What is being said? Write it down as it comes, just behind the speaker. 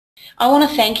I want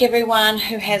to thank everyone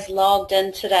who has logged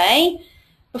in today.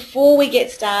 Before we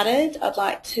get started, I'd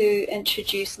like to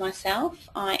introduce myself.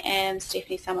 I am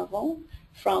Stephanie Somerville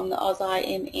from the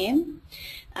AusIMM.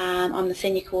 I'm the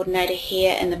Senior Coordinator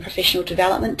here in the Professional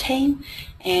Development team,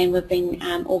 and we've been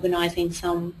organising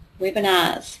some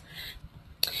webinars.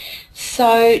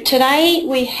 So today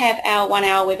we have our 1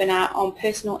 hour webinar on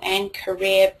personal and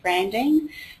career branding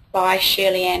by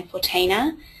Shirley Anne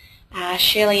Fortina.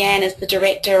 Shirley Anne is the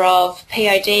Director of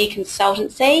POD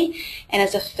Consultancy and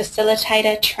is a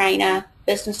facilitator, trainer,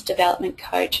 business development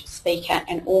coach, speaker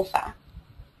and author.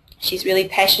 She's really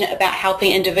passionate about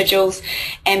helping individuals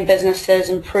and businesses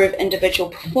improve individual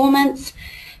performance,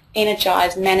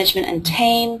 energise management and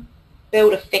team,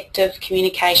 build effective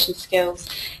communication skills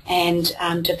and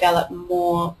develop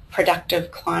more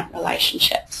productive client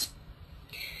relationships.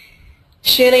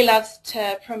 Shirley loves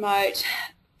to promote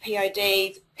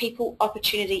POD's People,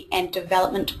 Opportunity and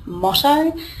Development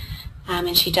motto,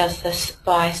 and she does this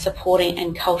by supporting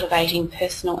and cultivating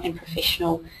personal and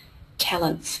professional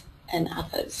talents in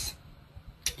others.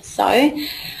 So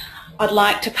I'd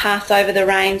like to pass over the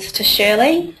reins to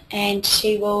Shirley, and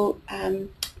she will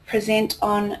present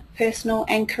on personal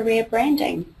and career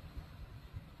branding.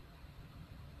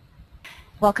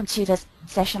 Welcome to this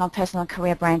session on personal and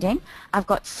career branding. I've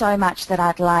got so much that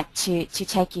I'd like to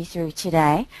take you through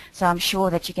today, so I'm sure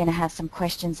that you're going to have some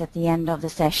questions at the end of the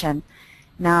session.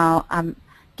 Now, I'm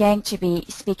going to be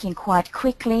speaking quite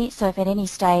quickly, so if at any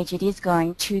stage it is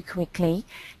going too quickly,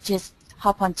 just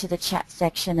hop onto the chat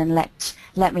section and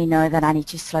let me know that I need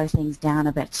to slow things down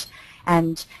a bit.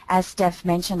 And as Steph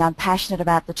mentioned, I'm passionate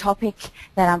about the topic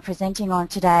that I'm presenting on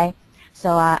today,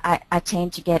 so I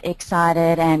tend to get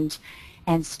excited and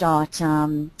start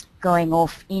going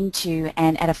off into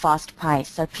and at a fast pace.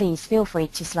 So please feel free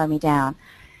to slow me down.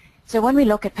 So when we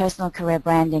look at personal career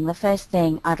branding, the first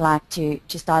thing I'd like to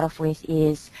start off with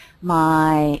is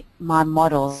my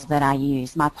models that I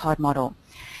use, my POD model.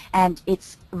 And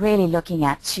it's really looking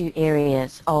at two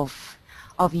areas of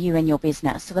you and your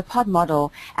business. So the POD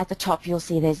model, at the top you'll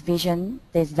see there's vision,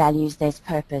 there's values, there's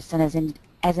purpose. And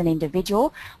as an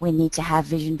individual, we need to have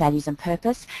vision, values and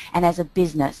purpose, and as a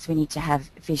business we need to have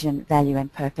vision, value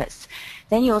and purpose.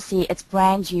 Then you'll see it's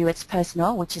brand you, it's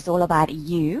personal, which is all about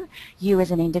you as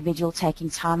an individual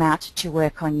taking time out to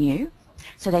work on you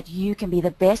so that you can be the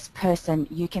best person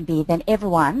you can be, then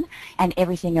everyone and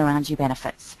everything around you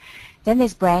benefits. Then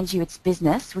there's brand you, it's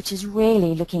business, which is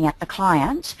really looking at the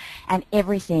client and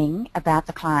everything about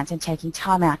the client and taking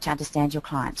time out to understand your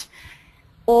client.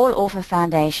 All off a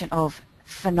foundation of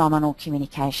phenomenal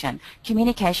communication.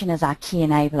 Communication is our key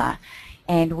enabler,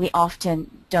 and we often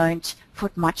don't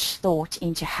put much thought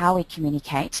into how we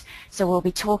communicate. So we'll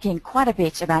be talking quite a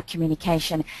bit about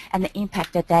communication and the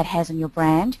impact that that has on your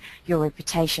brand, your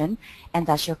reputation, and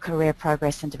thus your career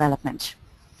progress and development.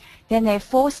 Then there are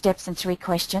 4 steps and 3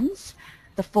 questions.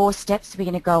 The 4 steps we're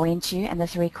going to go into and the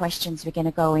 3 questions we're going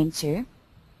to go into.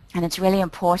 And it's really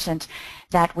important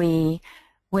that we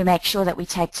make sure that we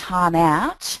take time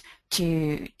out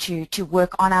to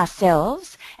work on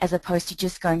ourselves as opposed to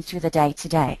just going through the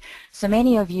day-to-day. So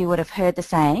many of you would have heard the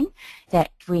saying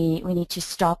that we need to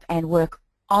stop and work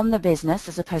on the business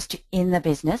as opposed to in the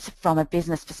business from a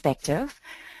business perspective.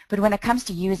 But when it comes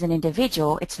to you as an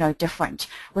individual, it's no different.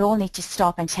 We all need to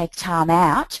stop and take time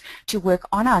out to work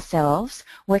on ourselves,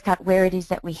 work out where it is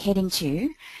that we're heading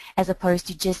to, as opposed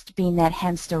to just being that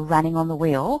hamster running on the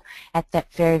wheel at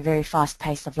that very, very fast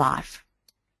pace of life.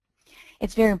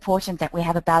 It's very important that we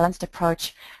have a balanced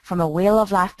approach from a wheel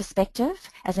of life perspective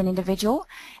as an individual,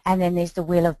 and then there's the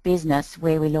wheel of business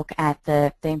where we look at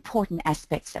the important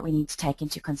aspects that we need to take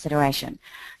into consideration.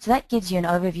 So that gives you an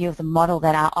overview of the model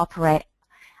that I operate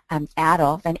out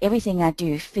of, and everything I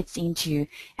do fits into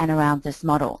and around this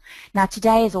model. Now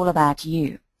today is all about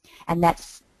you, and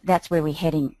that's where we're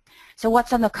heading. So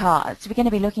what's on the cards? We're going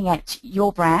to be looking at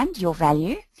your brand, your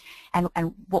value,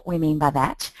 and what we mean by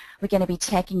that. We're going to be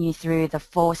taking you through the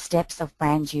 4 steps of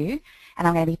brand you, and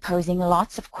I'm going to be posing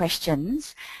lots of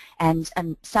questions, and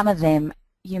some of them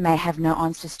you may have no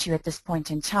answers to at this point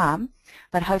in time,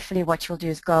 but hopefully what you'll do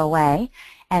is go away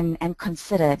and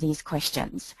consider these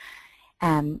questions.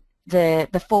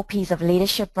 The 4 P's of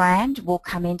leadership brand will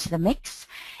come into the mix,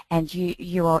 and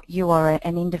you are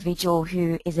an individual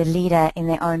who is a leader in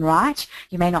their own right.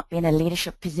 You may not be in a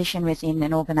leadership position within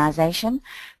an organization,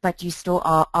 but you still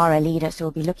are a leader, so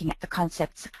we'll be looking at the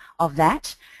concepts of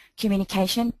that.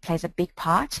 Communication plays a big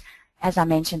part. As I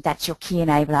mentioned, that's your key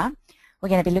enabler. We're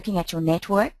going to be looking at your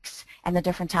networks and the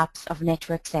different types of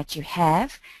networks that you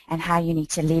have and how you need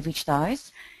to leverage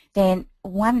those. Then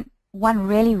one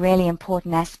really, really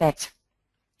important aspect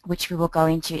which we will go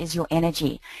into, is your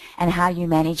energy and how you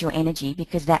manage your energy,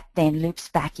 because that then loops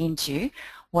back into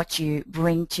what you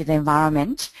bring to the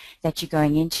environment that you're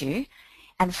going into.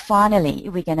 And finally,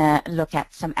 we're going to look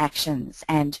at some actions,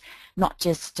 and not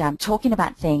just talking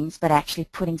about things, but actually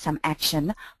putting some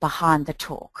action behind the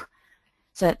talk.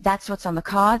 So that's what's on the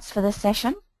cards for this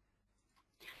session.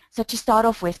 So to start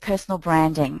off with, personal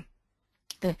branding.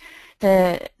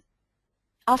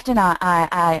 Often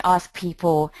I ask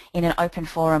people in an open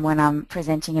forum when I'm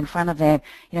presenting in front of them,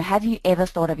 have you ever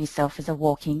thought of yourself as a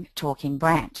walking, talking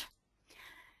brand?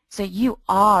 So you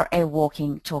are a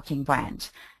walking, talking brand.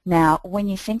 Now, when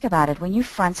you think about it, when you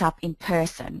front up in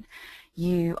person,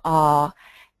 you are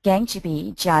going to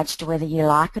be judged, whether you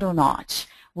like it or not,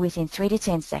 within 3 to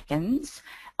 10 seconds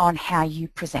on how you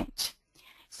present.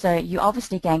 So you're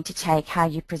obviously going to take how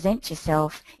you present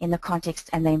yourself in the context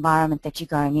and the environment that you're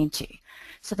going into.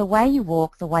 So the way you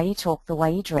walk, the way you talk, the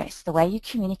way you dress, the way you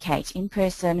communicate in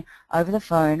person, over the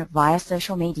phone, via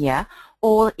social media,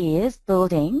 all is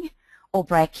building or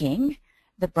breaking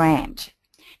the brand.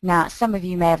 Now, some of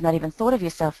you may have not even thought of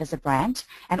yourself as a brand,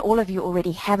 and all of you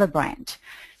already have a brand.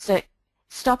 So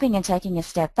stopping and taking a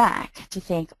step back to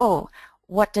think, oh,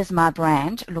 what does my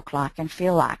brand look like and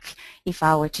feel like if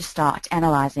I were to start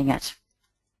analyzing it?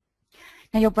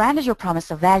 Now, your brand is your promise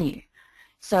of value.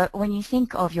 So when you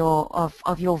think of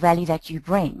your value that you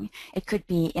bring, it could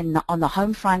be on the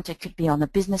home front, it could be on the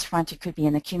business front, it could be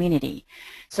in the community.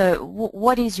 So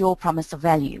what is your promise of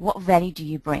value? What value do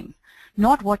you bring?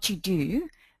 Not what you do,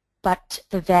 but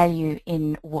the value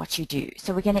in what you do.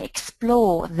 So we're going to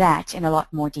explore that in a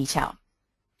lot more detail.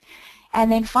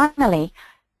 And then finally,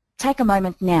 take a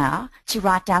moment now to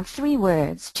write down 3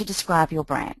 words to describe your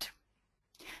brand.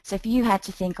 So if you had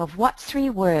to think of what 3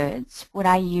 words would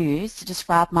I use to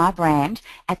describe my brand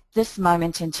at this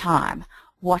moment in time,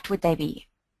 what would they be?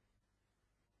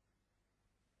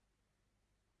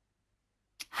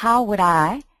 How would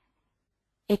I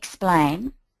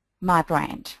explain my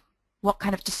brand? What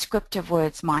kind of descriptive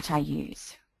words might I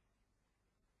use?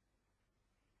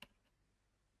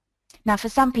 Now, for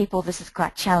some people this is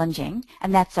quite challenging,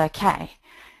 and that's okay.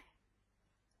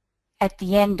 At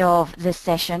the end of this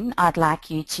session, I'd like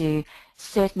you to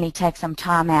certainly take some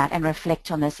time out and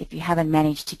reflect on this if you haven't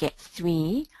managed to get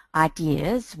 3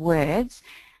 ideas, words,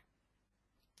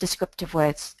 descriptive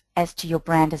words as to your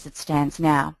brand as it stands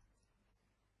now.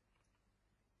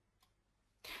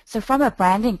 So from a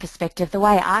branding perspective, the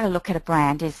way I look at a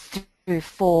brand is through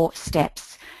 4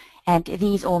 steps, and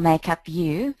these all make up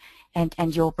you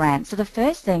and your brand. So the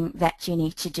first thing that you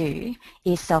need to do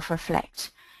is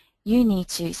self-reflect. You need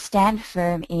to stand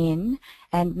firm in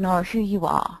and know who you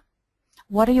are.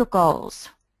 What are your goals?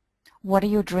 What are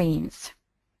your dreams?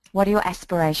 What are your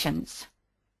aspirations?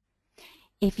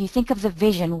 If you think of the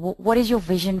vision, what is your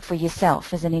vision for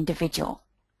yourself as an individual?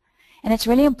 And it's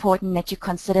really important that you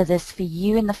consider this for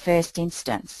you in the first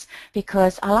instance,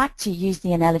 because I like to use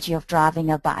the analogy of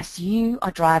driving a bus. You are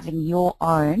driving your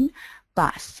own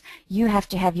bus. You have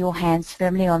to have your hands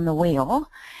firmly on the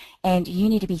wheel, and you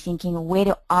need to be thinking, where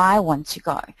do I want to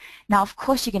go? Now, of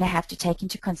course, you're going to have to take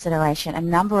into consideration a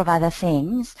number of other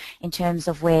things in terms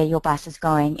of where your bus is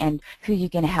going and who you're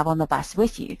going to have on the bus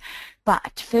with you.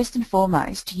 But first and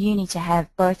foremost, you need to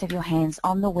have both of your hands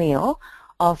on the wheel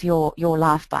of your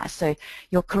life bus. So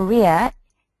your career,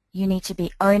 you need to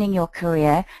be owning your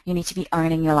career, you need to be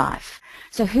owning your life.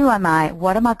 So who am I?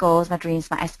 What are my goals, my dreams,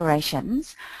 my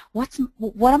aspirations? What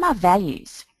are my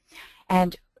values?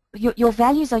 And your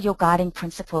values are your guiding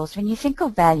principles. When you think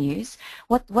of values,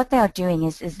 what they are doing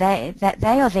is they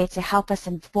are there to help us,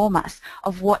 inform us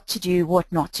of what to do, what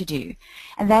not to do.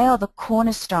 And they are the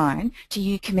cornerstone to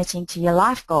you committing to your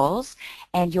life goals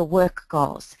and your work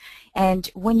goals.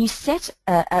 And when you set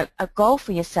a goal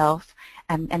for yourself,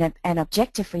 an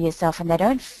objective for yourself, and they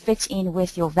don't fit in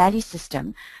with your value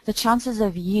system, the chances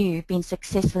of you being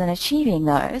successful in achieving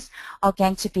those are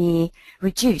going to be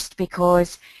reduced,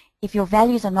 because if your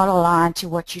values are not aligned to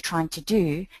what you're trying to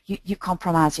do, you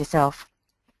compromise yourself.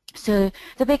 So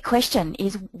the big question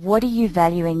is, what do you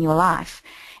value in your life?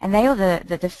 And they are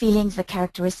the feelings, the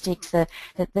characteristics, the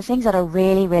things that are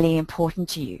really, really important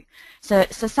to you. So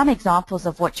some examples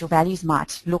of what your values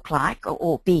might look like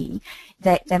or be,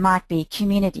 they might be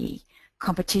community,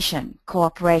 competition,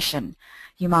 cooperation.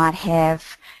 You might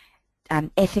have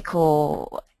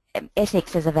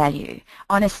ethics as a value,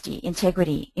 honesty,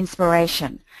 integrity,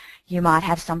 inspiration. You might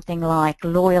have something like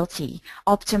loyalty.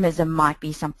 Optimism might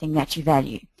be something that you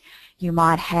value. You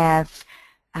might have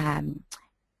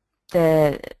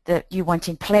you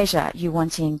wanting pleasure, you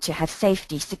wanting to have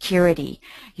safety, security,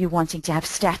 you wanting to have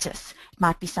status. It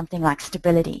might be something like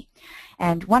stability.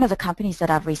 And one of the companies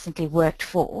that I've recently worked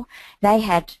for, they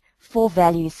had 4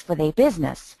 values for their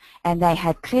business, and they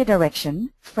had clear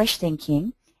direction, fresh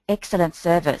thinking, excellent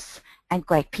service, and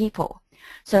great people.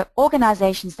 So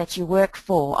organizations that you work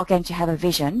for are going to have a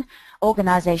vision.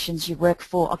 Organizations you work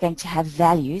for are going to have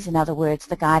values, in other words,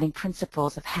 the guiding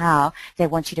principles of how they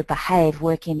want you to behave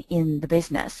working in the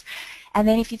business. And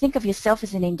then if you think of yourself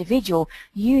as an individual,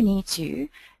 you need to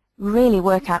really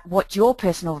work out what your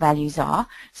personal values are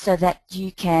so that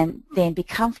you can then be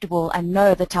comfortable and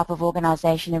know the type of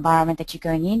organization environment that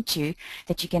you're going into,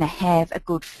 that you're going to have a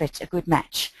good fit, a good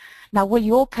match. Now, will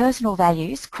your personal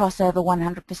values cross over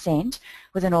 100%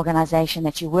 with an organization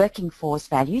that you're working for's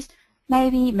values?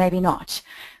 Maybe, maybe not.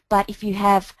 But if you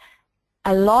have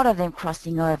a lot of them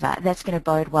crossing over, that's going to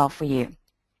bode well for you.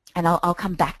 And I'll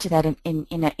come back to that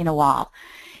in a while.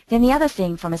 Then the other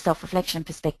thing from a self-reflection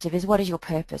perspective is, what is your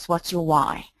purpose? What's your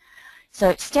why?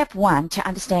 So step 1 to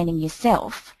understanding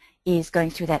yourself is going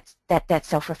through that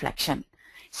self-reflection.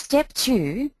 Step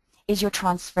 2 is your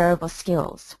transferable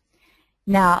skills.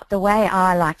 Now, the way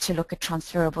I like to look at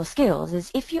transferable skills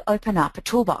is if you open up a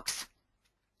toolbox.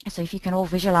 So if you can all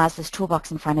visualize this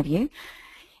toolbox in front of you,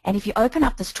 and if you open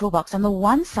up this toolbox, on the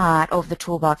one side of the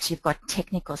toolbox you've got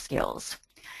technical skills.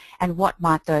 And what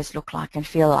might those look like and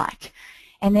feel like?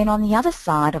 And then on the other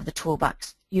side of the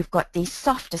toolbox, you've got these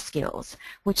softer skills,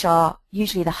 which are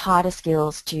usually the harder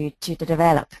skills to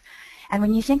develop. And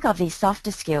when you think of these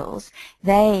softer skills,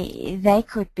 they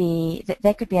could be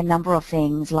a number of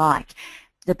things, like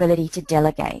the ability to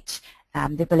delegate,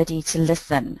 the ability to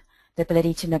listen, the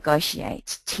ability to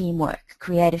negotiate, teamwork,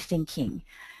 creative thinking,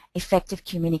 effective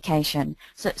communication.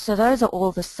 So those are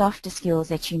all the softer skills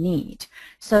that you need.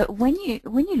 So when you're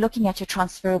looking at your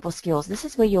transferable skills, this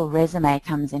is where your resume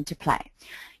comes into play,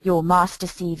 your master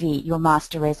CV, your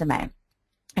master resume.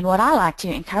 And what I like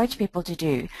to encourage people to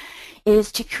do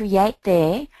is to create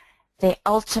their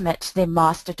ultimate, their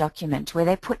master document, where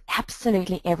they put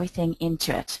absolutely everything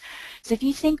into it. So if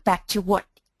you think back to what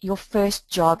your first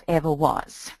job ever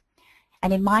was,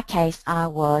 and in my case I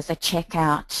was a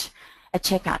checkout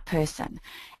person,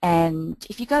 and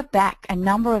if you go back a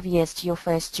number of years to your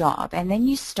first job and then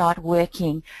you start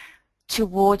working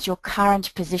towards your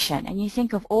current position and you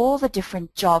think of all the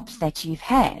different jobs that you've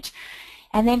had,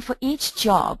 and then for each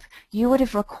job you would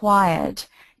have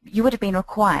been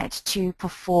required to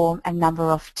perform a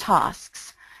number of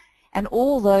tasks, and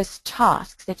all those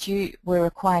tasks that you were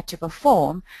required to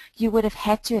perform, you would have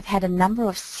had a number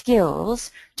of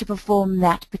skills to perform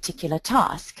that particular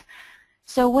task.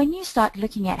 So when you start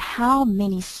looking at how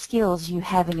many skills you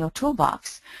have in your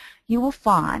toolbox, you will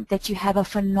find that you have a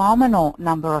phenomenal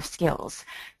number of skills,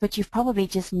 but you've probably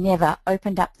just never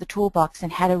opened up the toolbox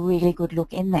and had a really good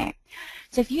look in there.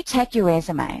 So if you take your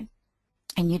resume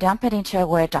and you dump it into a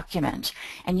Word document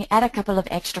and you add a couple of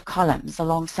extra columns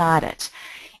alongside it,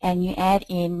 and you add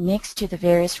in next to the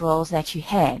various roles that you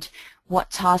had, what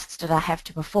tasks did I have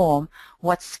to perform,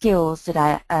 what skills did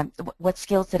I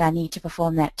need to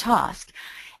perform that task.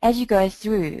 As you go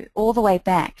through all the way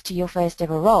back to your first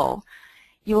ever role,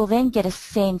 you will then get a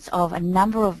sense of a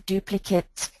number of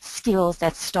duplicate skills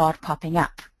that start popping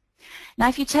up. Now,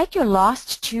 if you take your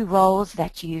last 2 roles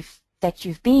that you've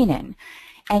been in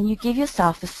and you give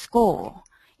yourself a score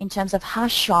in terms of how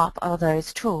sharp are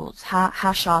those tools,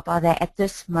 how sharp are they at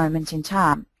this moment in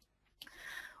time,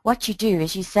 what you do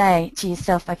is you say to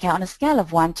yourself, okay, on a scale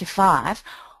of 1 to 5,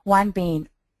 1 being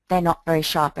they're not very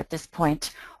sharp at this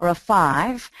point, or a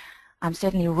 5, I'm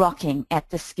certainly rocking at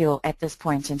the skill at this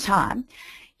point in time,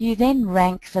 you then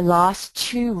rank the last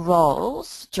 2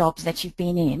 roles, jobs that you've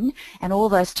been in, and all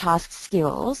those task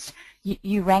skills,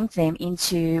 you rank them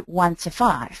into 1 to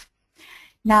 5.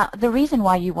 Now, the reason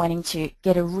why you're wanting to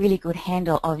get a really good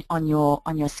handle on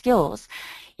your skills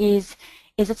is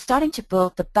it's starting to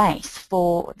build the base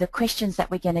for the questions that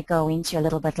we're going to go into a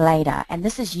little bit later, and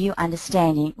this is you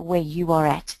understanding where you are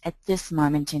at this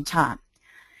moment in time.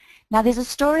 Now, there's a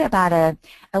story about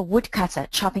a woodcutter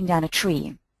chopping down a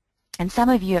tree, and some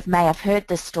of you may have heard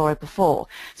this story before,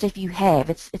 so if you have,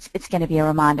 it's going to be a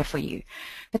reminder for you.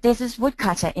 But there's this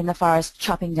woodcutter in the forest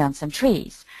chopping down some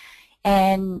trees,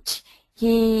 and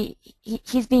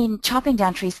he's been chopping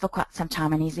down trees for quite some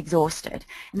time and he's exhausted.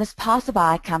 And this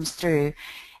passerby comes through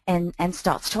and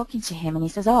starts talking to him, and he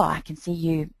says, oh, I can see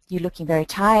you're looking very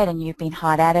tired and you've been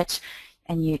hard at it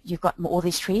and you've got all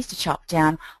these trees to chop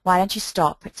down. Why don't you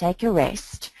stop, take a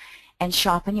rest and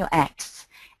sharpen your axe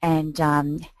and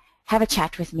have a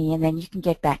chat with me, and then you can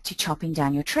get back to chopping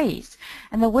down your trees.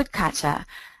 And the woodcutter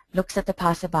looks at the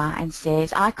passerby and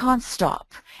says, I can't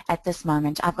stop at this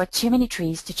moment. I've got too many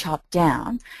trees to chop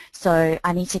down, so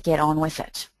I need to get on with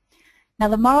it. Now,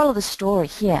 the moral of the story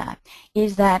here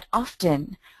is that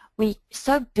often we're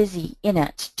so busy in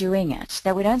it, doing it,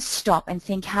 that we don't stop and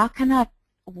think, how can I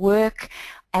work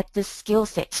at this skill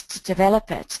set to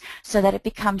develop it so that it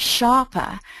becomes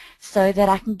sharper, so that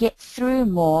I can get through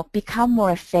more, become more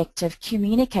effective,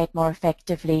 communicate more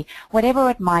effectively, whatever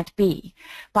it might be,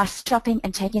 by stopping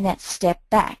and taking that step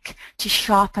back to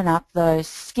sharpen up those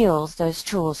skills, those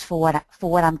tools for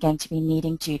what I'm going to be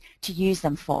needing to use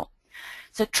them for.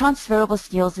 So transferable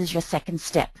skills is your second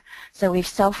step. So we've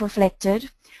self-reflected,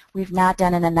 we've now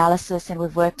done an analysis, and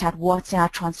we've worked out what's in our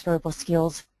transferable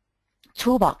skills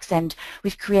toolbox, and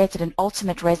we've created an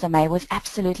ultimate resume with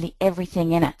absolutely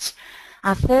everything in it.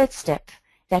 Our third step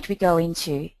that we go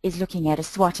into is looking at a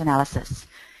SWOT analysis.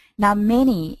 Now,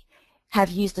 many have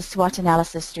used the SWOT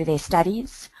analysis through their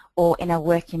studies or in a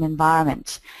working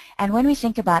environment. And when we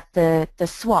think about the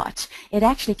SWOT, it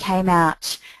actually came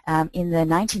out in the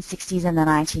 1960s and the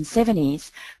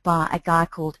 1970s by a guy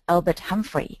called Albert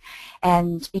Humphrey.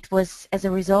 And it was as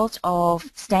a result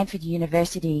of Stanford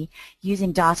University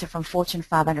using data from Fortune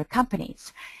 500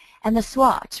 companies. And the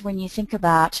SWOT, when you think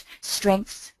about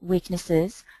strengths,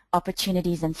 weaknesses,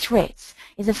 opportunities and threats,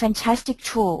 is a fantastic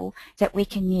tool that we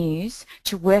can use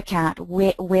to work out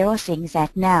where are things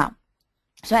at now.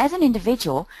 So as an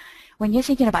individual, when you're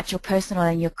thinking about your personal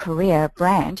and your career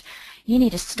brand, you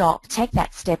need to stop, take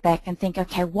that step back and think,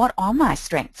 okay, what are my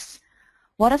strengths?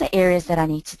 What are the areas that I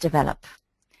need to develop?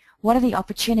 What are the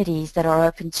opportunities that are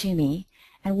open to me?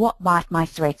 And what might my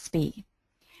threats be?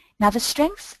 Now, the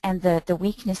strengths and the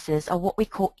weaknesses are what we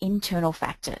call internal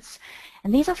factors.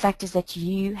 And these are factors that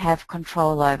you have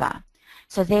control over.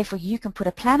 So therefore, you can put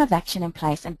a plan of action in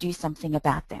place and do something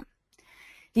about them.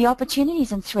 The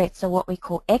opportunities and threats are what we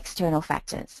call external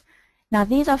factors. Now,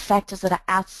 these are factors that are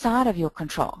outside of your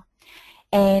control.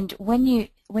 And when you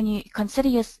consider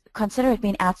it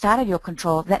being outside of your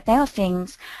control, that they are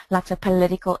things like the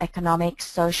political, economic,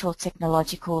 social,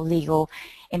 technological, legal,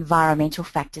 environmental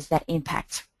factors that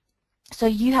impact. So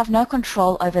you have no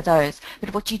control over those,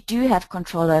 but what you do have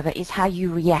control over is how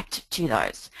you react to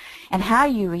those. And how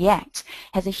you react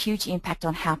has a huge impact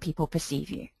on how people perceive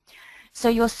you. So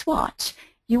your SWOT,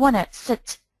 you want to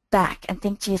sit back and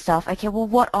think to yourself, okay, well,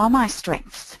 what are my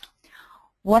strengths?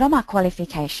 What are my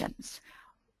qualifications?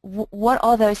 What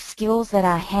are those skills that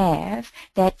I have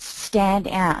that stand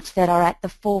out, that are at the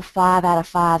 4, 5 out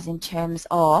of 5s in terms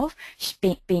of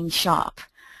being sharp?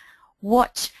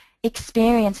 What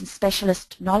experience and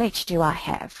specialist knowledge do I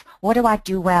have? What do I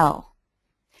do well?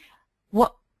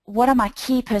 What are my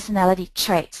key personality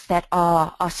traits that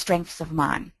are strengths of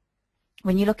mine?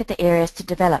 When you look at the areas to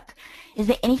develop, is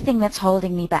there anything that's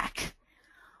holding me back?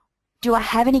 Do I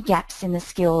have any gaps in the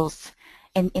skills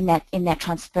in that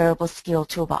transferable skill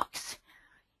toolbox?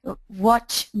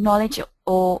 What knowledge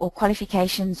or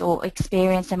qualifications or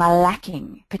experience am I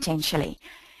lacking potentially?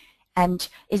 And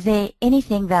is there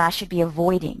anything that I should be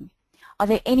avoiding? Are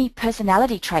there any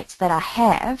personality traits that I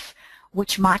have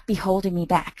which might be holding me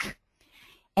back?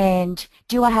 And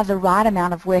do I have the right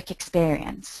amount of work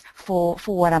experience for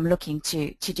what I'm looking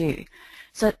to do?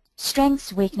 So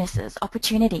strengths, weaknesses,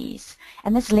 opportunities,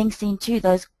 and this links into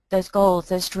those goals,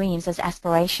 those dreams, those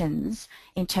aspirations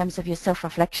in terms of your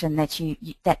self-reflection,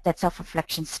 that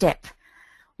self-reflection step.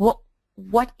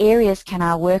 What areas can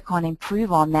I work on,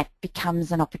 improve on, that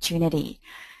becomes an opportunity?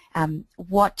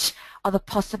 What are the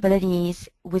possibilities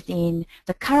within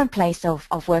the current place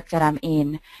of work that I'm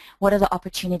in? What are the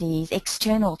opportunities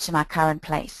external to my current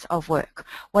place of work?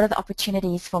 What are the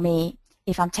opportunities for me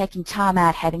if I'm taking time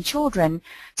out having children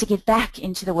to get back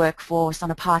into the workforce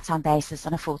on a part-time basis,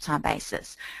 on a full-time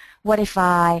basis? What if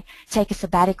I take a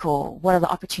sabbatical? What are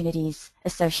the opportunities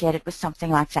associated with something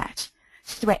like that?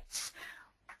 Threats.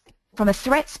 From a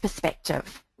threats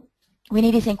perspective, we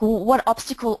need to think, well, what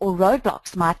obstacle or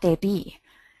roadblocks might there be?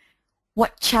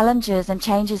 What challenges and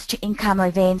changes to income,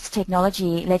 events,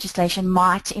 technology, legislation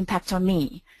might impact on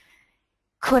me?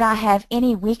 Could I have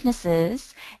any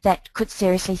weaknesses that could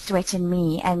seriously threaten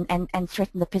me and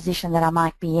threaten the position that I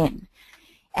might be in?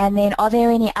 And then are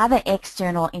there any other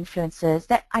external influences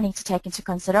that I need to take into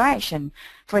consideration?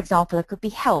 For example, it could be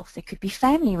health, it could be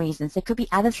family reasons, it could be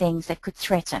other things that could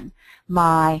threaten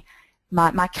my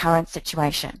current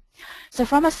situation. So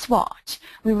from a SWOT,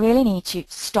 we really need to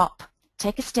stop,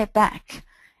 take a step back,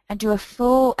 and do a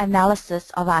full analysis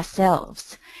of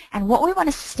ourselves. And what we want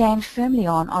to stand firmly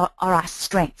on are our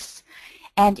strengths.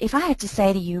 And if I had to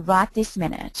say to you right this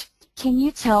minute, can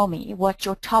you tell me what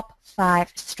your top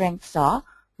 5 strengths are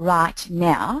right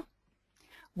now?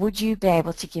 Would you be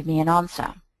able to give me an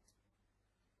answer?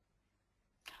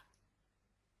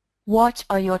 what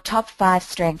are your top 5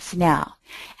 strengths now?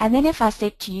 And then if I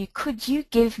said to you, could you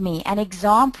give me an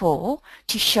example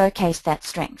to showcase that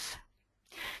strength?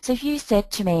 So if you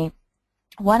said to me,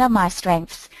 one of my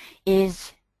strengths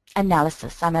is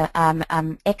analysis.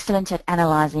 I'm excellent at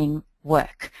analyzing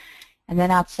work. And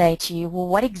then I'd say to you, well,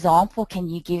 what example can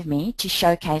you give me to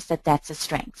showcase that that's a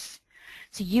strength?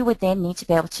 So you would then need to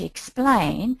be able to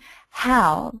explain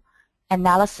how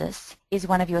analysis is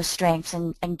one of your strengths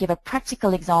and give a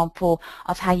practical example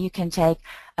of how you can take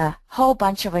a whole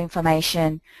bunch of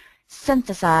information,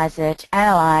 synthesize it,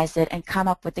 analyze it, and come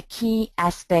up with the key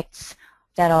aspects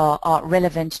that are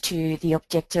relevant to the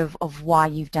objective of why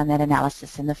you've done that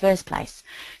analysis in the first place.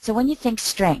 So when you think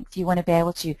strength, you want to be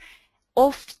able to,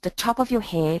 off the top of your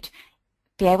head,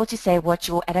 be able to say what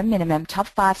your, at a minimum, top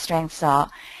 5 strengths are,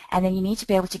 and then you need to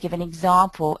be able to give an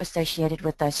example associated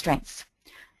with those strengths.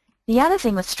 The other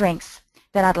thing with strengths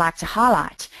that I'd like to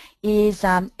highlight is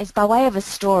by way of a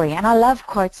story, and I love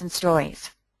quotes and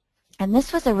stories. And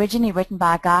this was originally written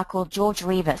by a guy called George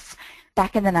Reavis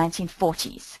back in the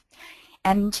 1940s.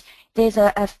 And there's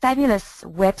a fabulous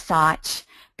website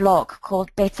blog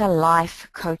called Better Life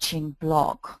Coaching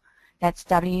Blog. That's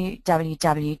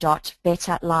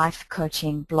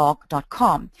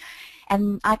www.betterlifecoachingblog.com.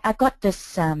 And I got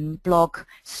this blog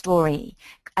story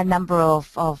a number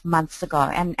of months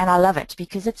ago, and I love it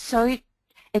because it's so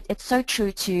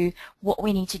true to what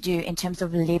we need to do in terms of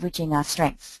leveraging our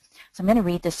strengths. So I'm going to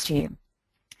read this to you.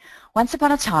 Once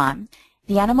upon a time,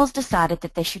 the animals decided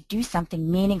that they should do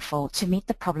something meaningful to meet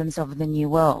the problems of the new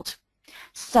world.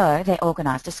 So they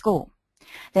organized a school.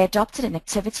 They adopted an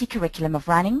activity curriculum of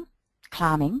running,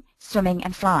 climbing, swimming,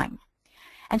 and flying.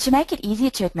 And to make it easier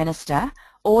to administer,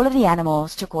 all of the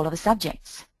animals took all of the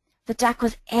subjects. The duck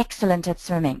was excellent at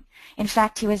swimming. In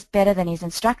fact, he was better than his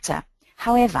instructor.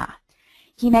 However,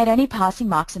 he made only passing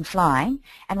marks in flying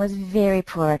and was very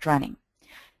poor at running.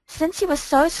 Since he was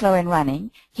so slow in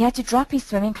running, he had to drop his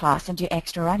swimming class and do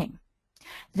extra running.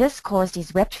 This caused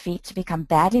his webbed feet to become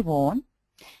badly worn,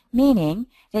 meaning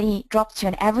that he dropped to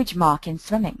an average mark in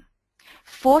swimming.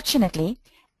 Fortunately,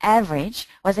 average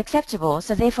was acceptable,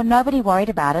 so therefore nobody worried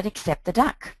about it except the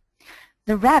duck.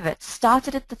 The rabbit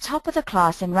started at the top of the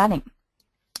class in running,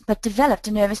 but developed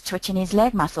a nervous twitch in his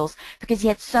leg muscles because he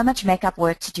had so much make-up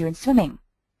work to do in swimming.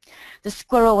 The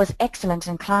squirrel was excellent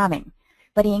in climbing,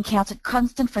 but he encountered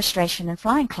constant frustration in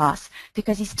flying class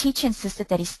because his teacher insisted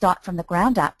that he start from the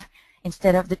ground up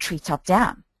instead of the treetop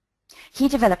down. He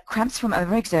developed cramps from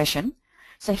overexertion,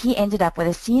 so he ended up with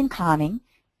a C in climbing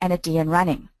and a D in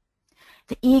running.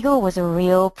 The eagle was a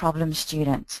real problem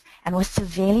student and was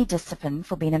severely disciplined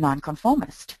for being a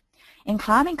nonconformist. In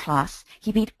climbing class,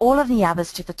 he beat all of the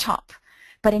others to the top,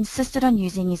 but insisted on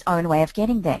using his own way of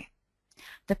getting there.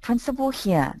 The principle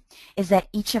here is that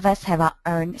each of us have our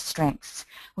own strengths.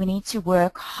 We need to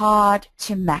work hard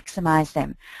to maximize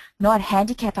them, not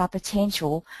handicap our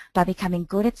potential by becoming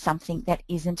good at something that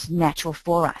isn't natural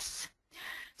for us.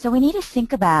 So we need to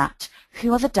think about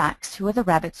who are the ducks, who are the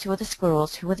rabbits, who are the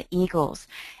squirrels, who are the eagles,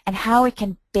 and how we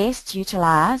can best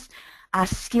utilize our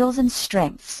skills and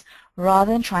strengths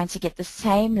rather than trying to get the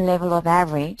same level of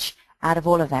average out of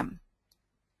all of them.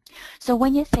 So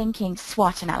when you're thinking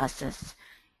SWOT analysis,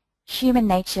 human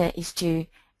nature is to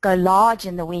go large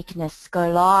in the weakness,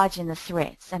 go large in the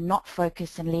threats, and not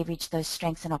focus and leverage those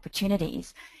strengths and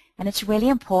opportunities. And it's really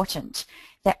important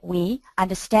that we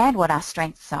understand what our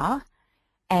strengths are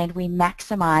and we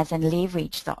maximize and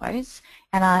leverage those.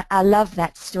 And I love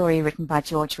that story written by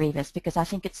George Reavis because I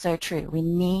think it's so true. We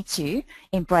need to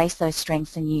embrace those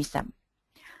strengths and use them.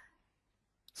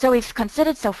 So we've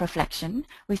considered self-reflection,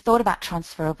 we've thought about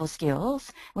transferable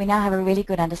skills, we now have a really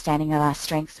good understanding of our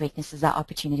strengths, weaknesses, our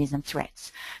opportunities and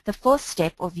threats. The fourth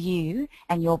step of you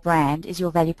and your brand is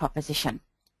your value proposition.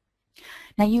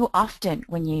 Now you often,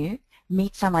 when you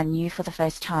meet someone new for the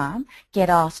first time, get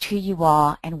asked who you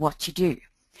are and what you do.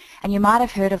 And you might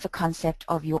have heard of the concept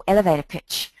of your elevator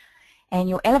pitch. And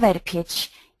your elevator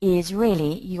pitch is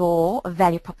really your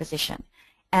value proposition.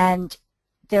 And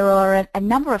there are a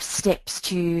number of steps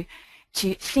to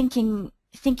thinking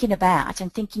about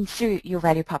and thinking through your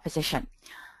value proposition.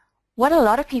 What a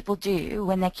lot of people do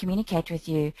when they communicate with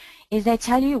you is they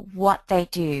tell you what they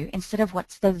do instead of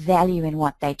what's the value in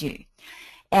what they do.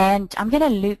 And I'm going to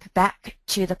loop back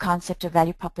to the concept of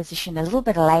value proposition a little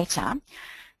bit later,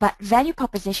 but value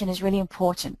proposition is really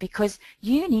important because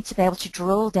you need to be able to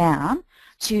drill down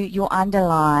to your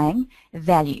underlying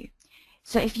value.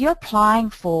 So if you're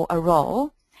applying for a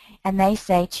role and they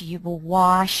say to you, well,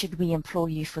 why should we employ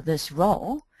you for this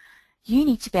role? you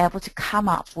need to be able to come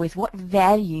up with what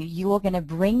value you are going to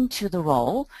bring to the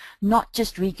role, not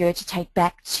just regurgitate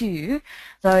back to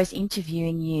those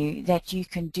interviewing you that you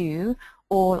can do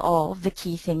all of the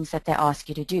key things that they ask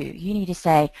you to do. You need to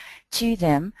say to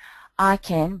them, I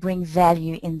can bring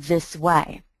value in this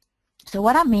way. So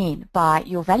what I mean by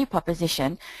your value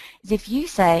proposition is if you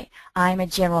say, I'm a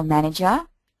general manager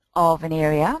of an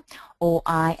area, or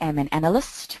I am an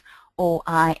analyst, or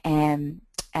I am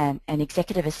an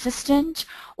executive assistant,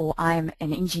 or I'm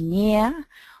an engineer,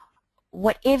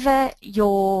 whatever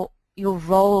your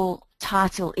role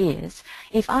title is,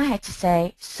 if I had to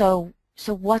say, so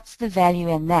what's the value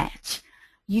in that?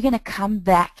 You're going to come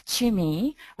back to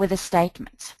me with a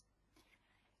statement.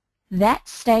 That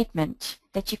statement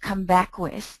that you come back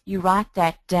with, you write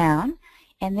that down,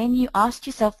 and then you ask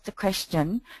yourself the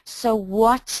question, so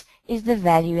what is the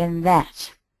value in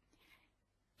that?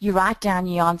 You write down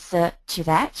your answer to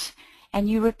that, and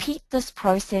you repeat this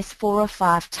process 4 or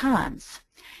 5 times.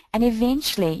 And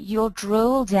eventually, you'll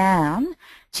drill down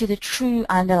to the true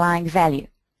underlying value.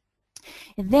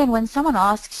 And then when someone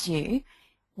asks you,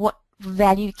 what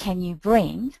value can you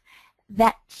bring,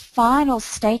 that final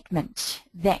statement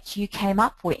that you came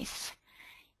up with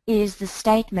is the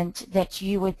statement that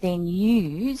you would then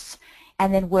use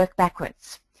and then work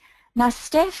backwards. Now,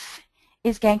 Steph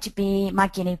is going to be my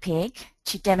guinea pig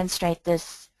to demonstrate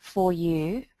this for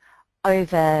you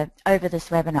over this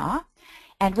webinar,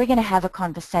 and we're going to have a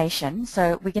conversation.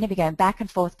 So we're going to be going back and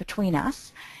forth between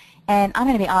us, and I'm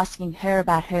going to be asking her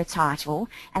about her title,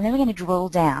 and then we're going to drill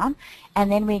down,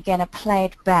 and then we're going to play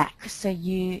it back so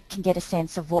you can get a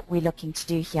sense of what we're looking to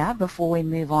do here before we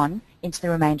move on into the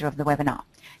remainder of the webinar.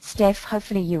 Steph,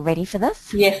 hopefully you're ready for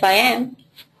this. Yes, I am.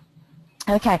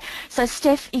 Okay, so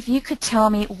Steph, if you could tell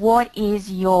me, what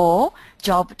is your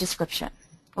job description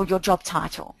or your job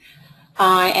title?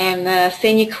 I am the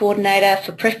Senior Coordinator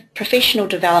for Professional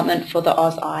Development for the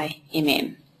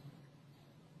AusIMM.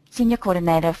 Senior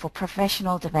Coordinator for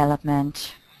Professional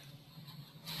Development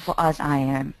for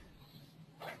AusIMM.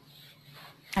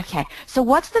 Okay, so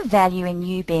what's the value in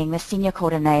you being the Senior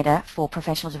Coordinator for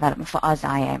Professional Development for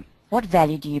AusIMM? What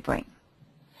value do you bring?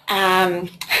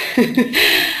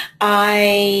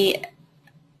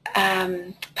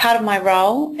 Part of my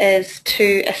role is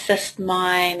to assist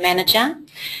my manager,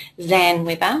 Zan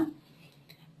Weber,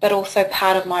 but also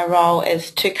part of my role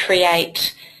is to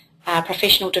create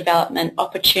professional development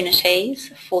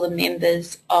opportunities for the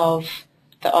members of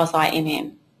the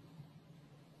AusIMM.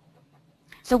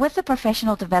 So with the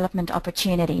professional development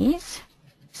opportunities,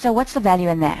 so what's the value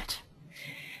in that?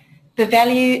 The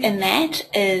value in that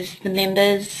is the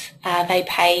members, they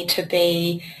pay to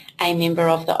be a member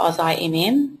of the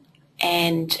AusIMM,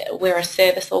 and we're a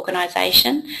service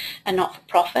organisation, a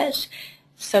not-for-profit,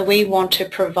 so we want to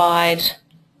provide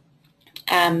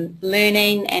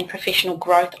learning and professional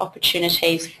growth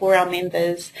opportunities for our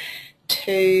members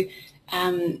to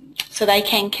so they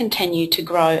can continue to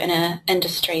grow in an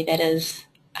industry that is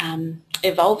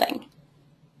evolving.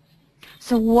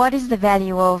 So what is the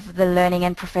value of the learning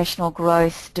and professional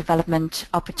growth development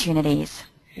opportunities?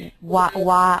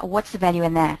 What's the value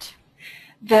in that?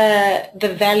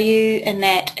 The value in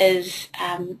that is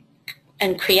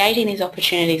in creating these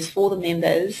opportunities for the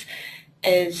members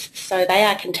is so they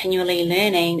are continually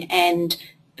learning and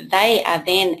they are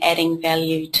then adding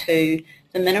value to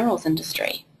the minerals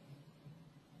industry.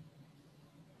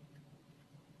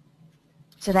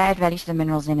 So they add value to the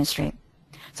minerals industry.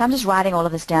 So I'm just writing all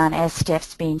of this down as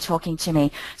Steph's been talking to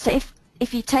me. So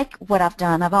if you take what I've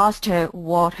done, I've asked her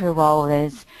what her role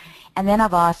is, and then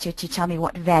I've asked her to tell me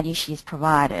what value she's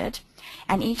provided.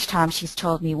 And each time she's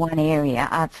told me one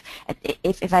area.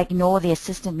 If I ignore the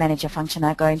assistant manager function,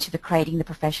 I go into the creating the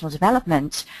professional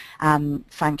development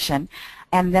function.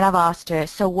 And then I've asked her,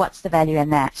 so what's the value in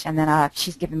that? And then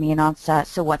she's given me an answer,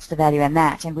 so what's the value in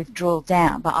that? And we've drilled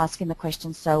down by asking the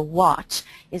question, so what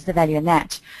is the value in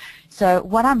that? So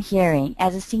what I'm hearing,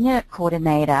 as a senior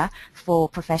coordinator for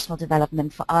professional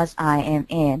development for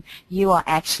AusIMM, you are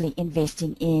actually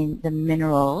investing in the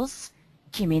minerals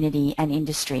community and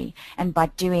industry. And by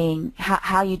doing,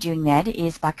 how you're doing that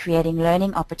is by creating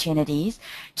learning opportunities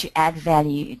to add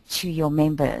value to your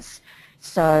members.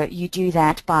 So you do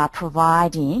that by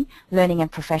providing learning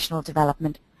and professional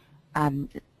development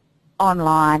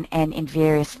online and in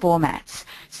various formats,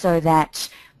 so that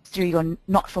through your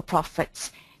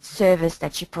not-for-profit service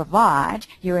that you provide,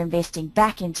 you're investing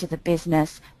back into the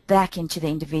business, back into the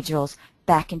individuals,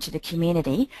 back into the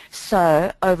community,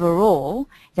 so overall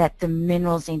that the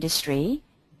minerals industry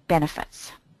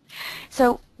benefits.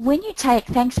 So when you take,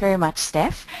 thanks very much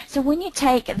Steph, so when you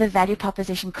take the value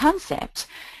proposition concept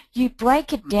you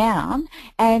break it down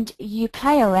and you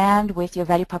play around with your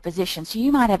value proposition. So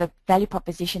you might have a value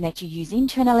proposition that you use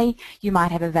internally, you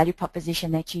might have a value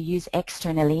proposition that you use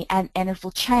externally, and it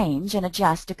will change and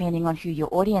adjust depending on who your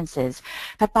audience is.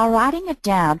 But by writing it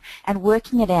down and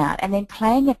working it out and then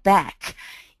playing it back,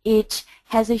 it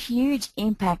has a huge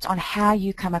impact on how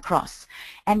you come across.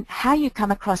 And how you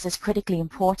come across is critically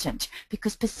important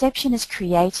because perception is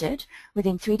created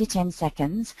within 3 to 10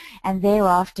 seconds, and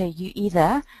thereafter you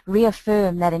either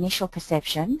reaffirm that initial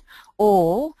perception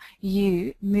or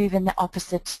you move in the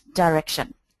opposite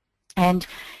direction. And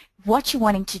what you're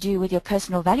wanting to do with your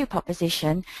personal value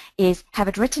proposition is have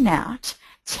it written out,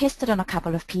 test it on a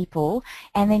couple of people,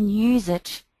 and then use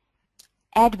it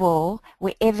AdWall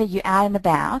wherever you're out and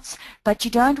about, but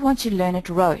you don't want to learn it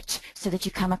rote so that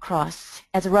you come across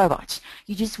as a robot.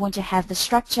 You just want to have the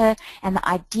structure and the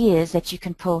ideas that you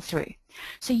can pull through.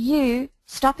 So you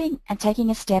stopping and taking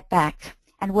a step back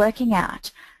and working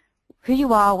out who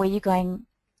you are, where you're going,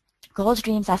 goals,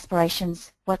 dreams,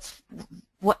 aspirations,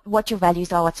 what your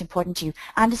values are, what's important to you,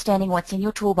 understanding what's in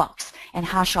your toolbox and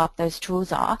how sharp those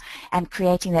tools are, and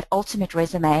creating that ultimate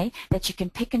resume that you can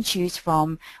pick and choose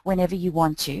from whenever you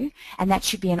want to, and that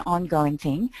should be an ongoing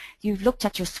thing. You've looked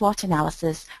at your SWOT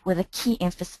analysis with a key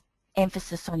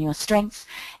emphasis on your strengths,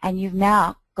 and you've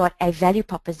now got a value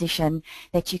proposition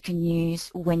that you can use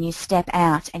when you step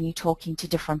out and you're talking to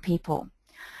different people.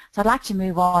 So I'd like to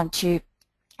move on to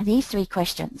these 3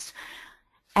 questions.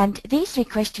 And these 3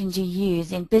 questions you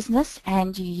use in business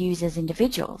and you use as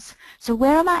individuals. So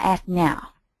where am I at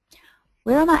now?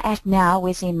 Where am I at now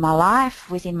within my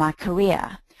life, within my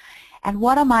career? And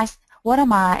what am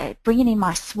I bringing in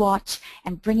my SWOT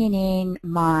and bringing in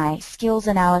my skills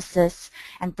analysis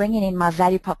and bringing in my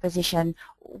value proposition?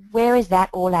 Where is that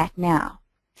all at now?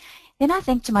 Then I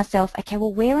think to myself, okay,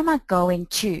 well, where am I going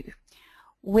to?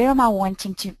 Where am I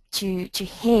wanting to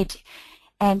head?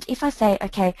 And if I say,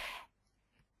 okay,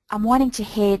 I'm wanting to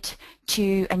head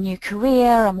to a new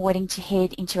career, I'm wanting to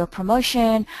head into a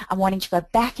promotion, I'm wanting to go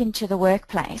back into the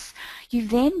workplace, you've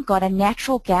then got a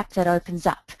natural gap that opens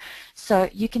up. So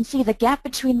you can see the gap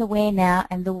between the where now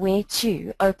and the where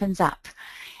to opens up.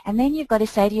 And then you've got to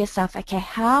say to yourself, okay,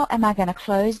 how am I going to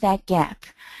close that gap?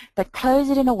 But close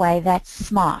it in a way that's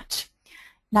smart.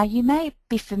 Now you may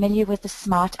be familiar with the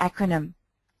SMART acronym.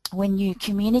 When you're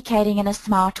communicating in a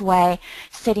smart way,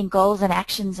 setting goals and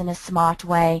actions in a smart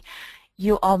way,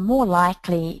 you are more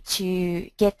likely to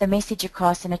get the message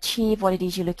across and achieve what it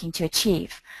is you're looking to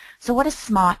achieve. So what does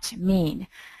SMART mean?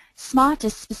 SMART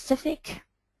is specific,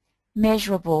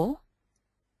 measurable,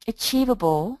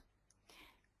 achievable,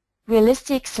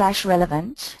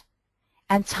 realistic/relevant,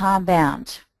 and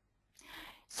time-bound.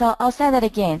 So I'll say that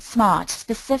again. SMART,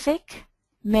 specific,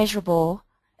 measurable,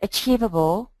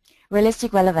 achievable,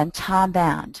 realistic, relevant,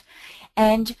 time-bound.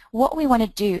 And what we want to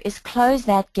do is close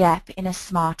that gap in a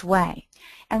smart way.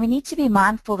 And we need to be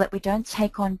mindful that we don't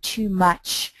take on too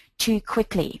much too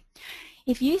quickly.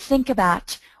 If you think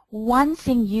about one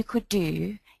thing you could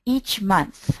do each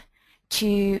month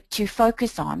to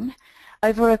focus on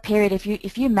over a period,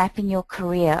 if you map in your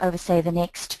career over, say, the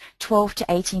next 12 to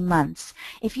 18 months,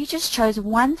 if you just chose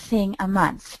one thing a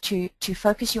month to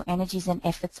focus your energies and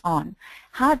efforts on,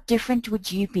 how different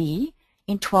would you be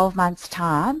in 12 months'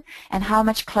 time, and how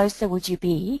much closer would you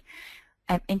be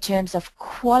in terms of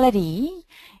quality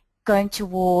going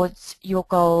towards your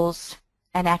goals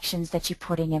and actions that you're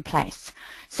putting in place?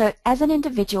 So as an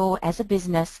individual, as a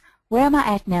business, where am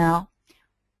I at now?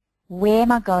 Where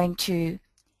am I going to?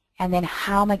 And then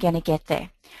how am I going to get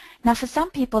there? Now for some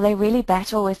people, they really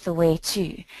battle with the where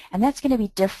to, and that's going to be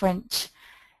different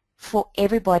for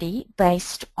everybody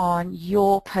based on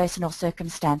your personal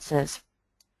circumstances.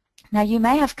 Now you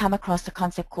may have come across a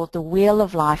concept called the wheel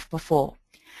of life before.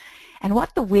 And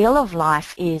what the wheel of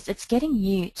life is, it's getting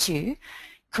you to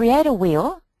create a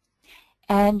wheel,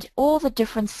 and all the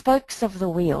different spokes of the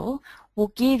wheel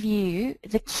will give you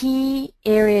the key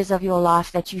areas of your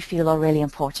life that you feel are really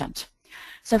important.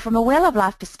 So from a wheel of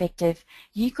life perspective,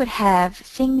 you could have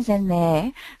things in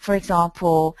there, for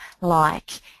example,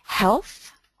 like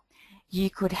health,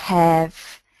 you could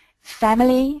have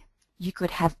family, you could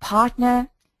have partner,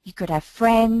 you could have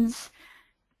friends,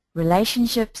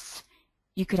 relationships,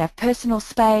 you could have personal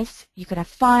space, you could have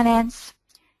finance,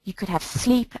 you could have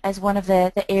sleep as one of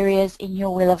the areas in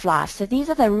your wheel of life. So these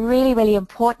are the really, really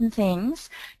important things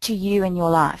to you in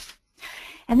your life.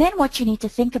 And then what you need to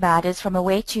think about is from a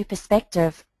where to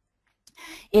perspective,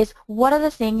 is what are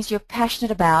the things you're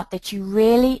passionate about that you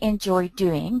really enjoy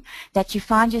doing, that you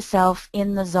find yourself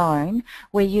in the zone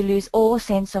where you lose all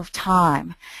sense of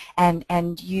time,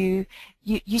 and you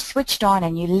switched on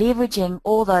and you're leveraging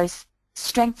all those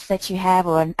strengths that you have,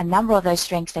 or a number of those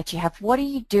strengths that you have. What are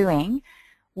you doing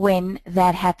when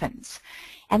that happens?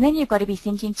 And then you've got to be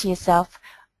thinking to yourself,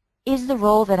 is the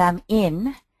role that I'm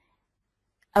in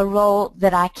a role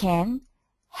that I can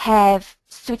have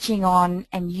switching on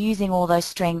and using all those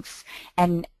strengths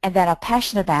and that I'm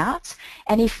passionate about?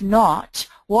 And if not,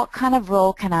 what kind of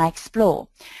role can I explore?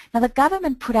 Now, the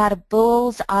government put out a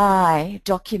bullseye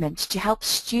document to help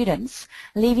students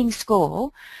leaving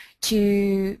school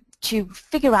to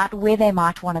figure out where they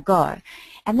might want to go.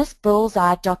 And this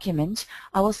bullseye document,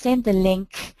 I will send the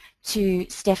link to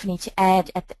Stephanie to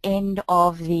add at the end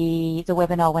of the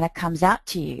webinar when it comes out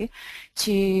to you,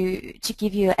 to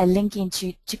give you a link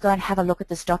into to go and have a look at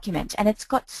this document. And it's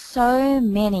got so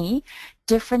many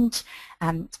different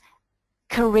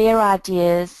career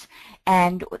ideas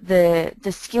and the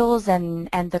skills and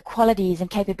the qualities and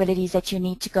capabilities that you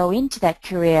need to go into that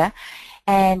career,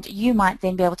 and you might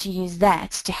then be able to use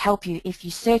that to help you if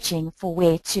you're searching for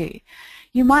where to.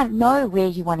 You might know where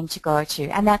you're wanting to go to,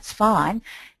 and that's fine.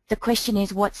 The question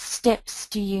is, what steps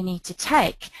do you need to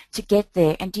take to get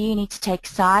there? And do you need to take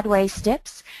sideways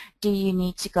steps? Do you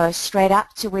need to go straight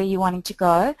up to where you're wanting to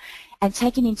go? And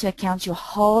taking into account your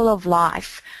whole of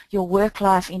life, your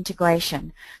work-life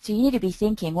integration. So you need to be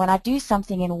thinking, when I do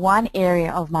something in one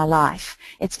area of my life,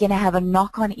 it's going to have a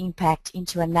knock-on impact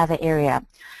into another area.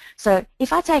 So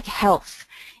if I take health,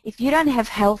 if you don't have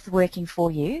health working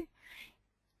for you,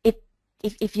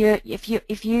 if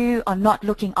you are not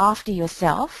looking after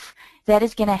yourself, that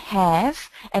is going to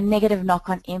have a negative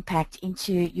knock-on impact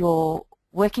into your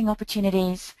working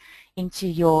opportunities, into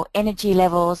your energy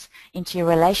levels, into your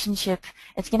relationship.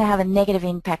 It's going to have a negative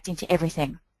impact into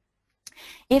everything.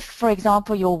 If, for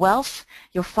example, your wealth,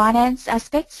 your finance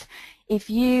aspects, if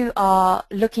you are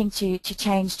looking to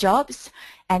change jobs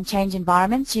and change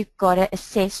environments, you've got to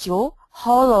assess your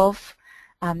whole of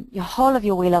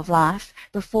your wheel of life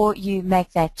before you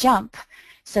make that jump,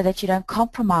 so that you don't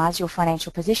compromise your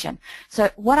financial position. So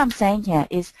what I'm saying here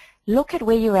is, look at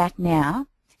where you're at now,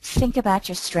 think about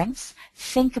your strengths,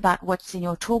 think about what's in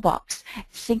your toolbox,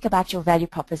 think about your value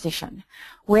proposition.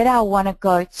 Where do I want to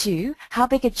go to? How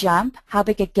big a jump? How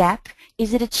big a gap?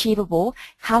 Is it achievable?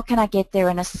 How can I get there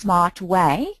in a smart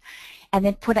way? And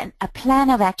then put a plan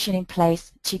of action in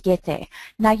place to get there.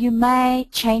 Now, you may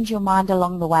change your mind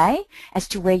along the way as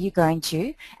to where you're going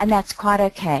to, and that's quite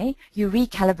okay. You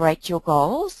recalibrate your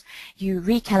goals, you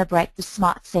recalibrate the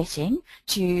smart setting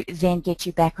to then get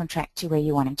you back on track to where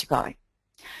you're wanting to go.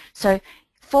 So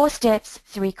 4 steps,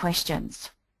 3 questions.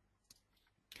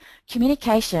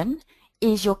 Communication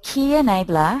is your key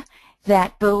enabler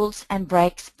that builds and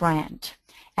breaks brand.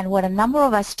 And what a number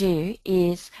of us do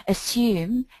is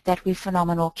assume that we're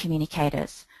phenomenal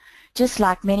communicators, just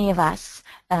like many of us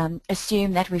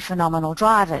assume that we're phenomenal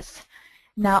drivers.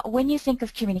 Now, when you think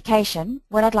of communication,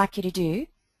 what I'd like you to do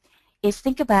is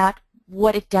think about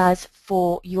what it does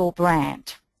for your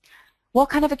brand. What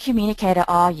kind of a communicator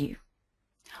are you?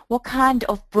 What kind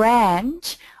of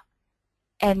brand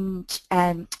and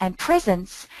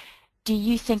presence do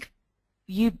you think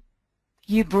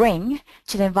you bring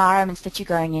to the environments that you're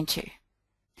going into?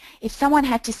 If someone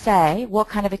had to say, what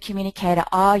kind of a communicator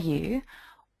are you,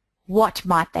 what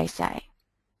might they say?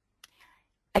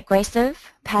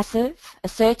 Aggressive, passive,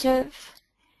 assertive,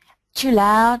 too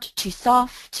loud, too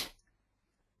soft,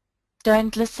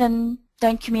 don't listen,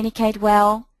 don't communicate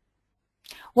well?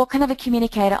 What kind of a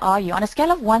communicator are you? On a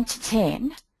scale of 1 to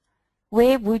 10,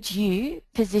 where would you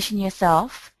position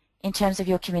yourself in terms of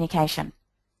your communication?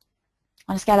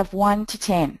 On a scale of 1 to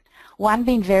 10, 1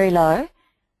 being very low,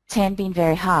 10 being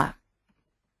very high.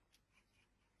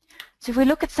 So if we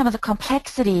look at some of the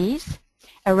complexities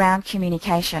around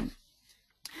communication,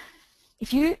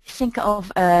 if you think of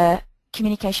a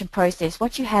communication process,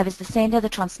 what you have is the sender, the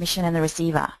transmission, and the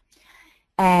receiver.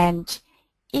 And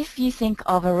if you think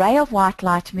of a ray of white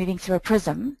light moving through a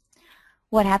prism,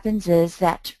 what happens is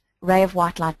that ray of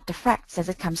white light diffracts as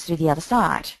it comes through the other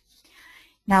side.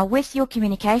 Now, with your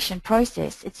communication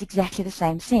process, it's exactly the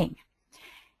same thing.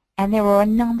 And there are a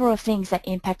number of things that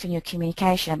impact on your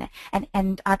communication.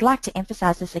 And I'd like to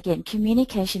emphasize this again.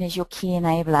 Communication is your key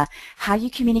enabler. How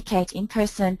you communicate in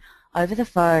person, over the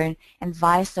phone, and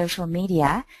via social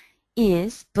media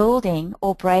is building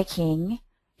or breaking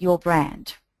your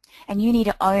brand. And you need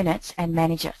to own it and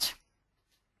manage it.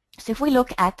 So if we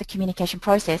look at the communication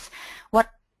process, what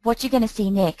what you're going to see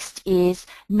next is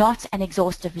not an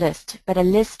exhaustive list, but a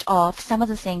list of some of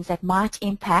the things that might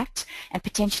impact and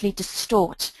potentially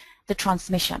distort the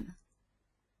transmission.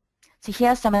 So here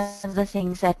are some of the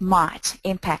things that might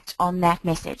impact on that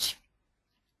message.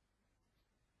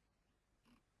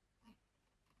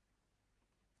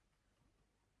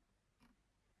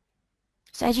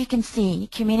 So as you can see,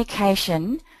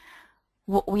 communication,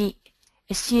 what we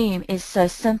assume is so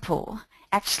simple,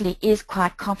 actually is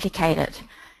quite complicated.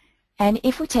 And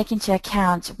if we take into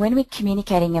account when we're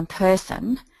communicating in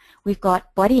person, we've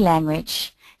got body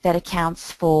language that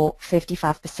accounts for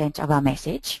 55% of our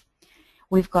message.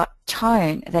 We've got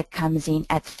tone that comes in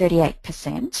at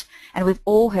 38%, and we've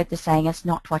all heard the saying, it's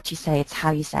not what you say, it's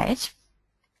how you say it.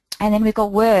 And then we've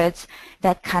got words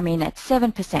that come in at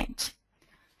 7%.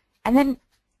 And then,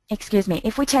 excuse me,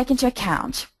 if we take into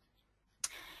account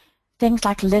things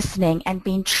like listening and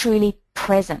being truly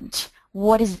present,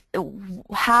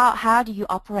 how do you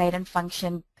operate and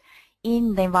function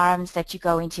in the environments that you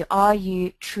go into? Are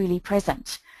you truly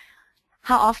present?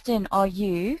 How often are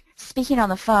you speaking on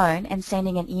the phone and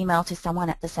sending an email to someone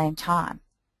at the same time?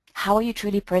 How are you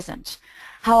truly present?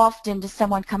 How often does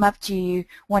someone come up to you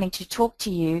wanting to talk to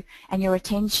you and your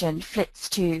attention flits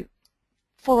to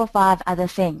 4 or 5 other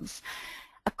things?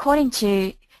 According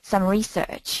to some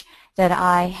research that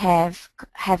I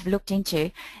have looked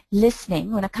into,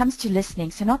 listening, when it comes to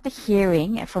listening, so not the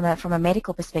hearing from a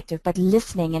medical perspective, but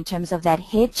listening in terms of that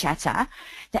head chatter,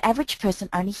 the average person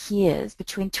only hears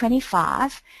between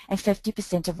 25 and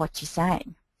 50% of what you're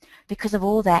saying because of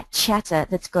all that chatter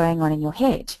that's going on in your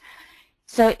head.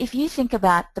 So if you think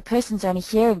about the person's only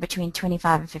hearing between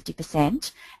 25 and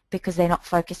 50% because they're not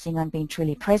focusing on being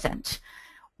truly present,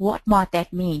 what might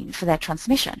that mean for that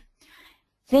transmission?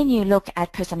 Then you look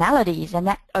at personalities, and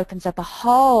that opens up a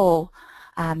whole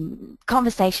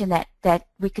conversation that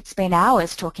we could spend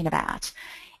hours talking about,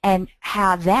 and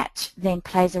how that then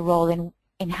plays a role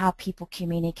in how people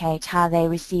communicate, how they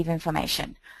receive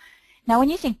information. Now, when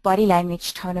you think body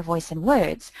language, tone of voice, and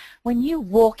words, when you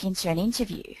walk into an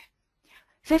interview,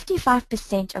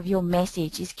 55% of your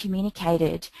message is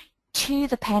communicated to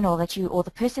the panel that you, or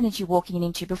the person that you're walking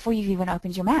into before you've even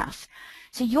opened your mouth.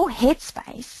 So your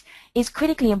headspace is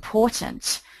critically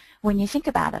important when you think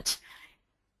about it.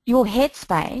 Your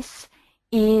headspace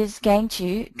is going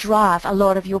to drive a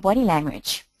lot of your body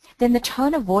language. Then the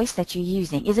tone of voice that you're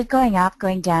using, is it going up,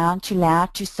 going down, too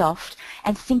loud, too soft,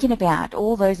 and thinking about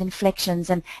all those inflections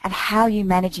and how you're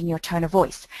managing your tone of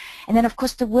voice. And then, of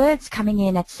course, the words coming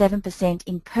in at 7%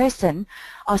 in person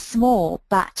are small,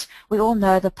 but we all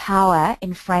know the power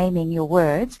in framing your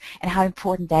words and how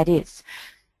important that is.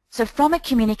 So from a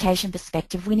communication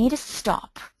perspective, we need to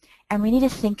stop and we need to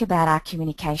think about our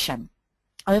communication.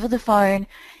 Over the phone,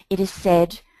 it is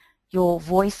said your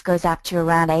voice goes up to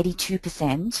around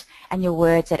 82% and your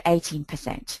words at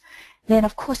 18%. Then,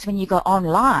 of course, when you go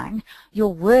online,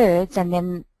 your words and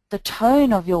then the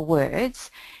tone of your words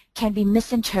can be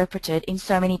misinterpreted in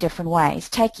so many different ways.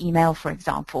 Take email, for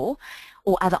example,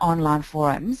 or other online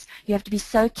forums. You have to be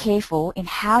so careful in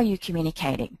how you're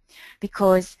communicating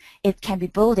because it can be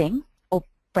building or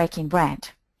breaking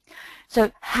brand.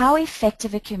 So how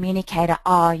effective a communicator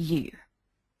are you?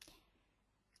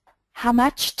 How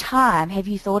much time have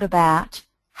you thought about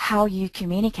how you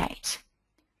communicate?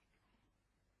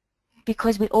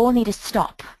 Because we all need to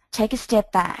stop, take a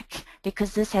step back,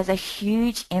 because this has a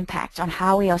huge impact on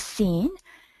how we are seen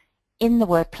in the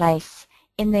workplace,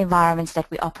 in the environments that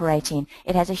we operate in.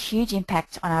 It has a huge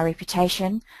impact on our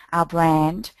reputation, our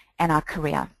brand, and our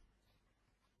career.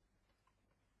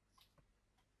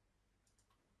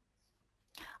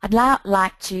 I'd now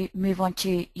like to move on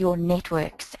to your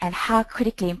networks and how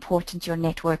critically important your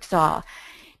networks are.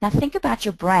 Now think about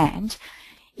your brand.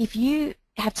 If you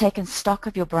have taken stock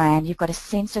of your brand, you've got a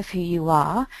sense of who you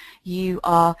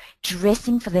are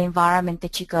dressing for the environment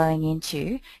that you're going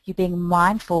into, you're being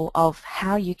mindful of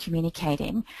how you're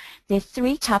communicating, there are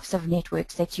 3 types of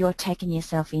networks that you're taking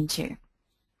yourself into.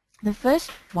 The first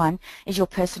one is your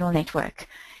personal network.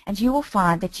 And you will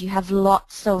find that you have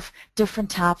lots of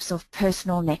different types of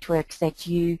personal networks that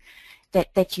you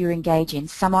engage in.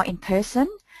 Some are in person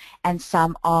and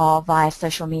some are via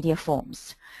social media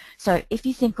forms. So if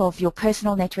you think of your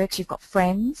personal networks, you've got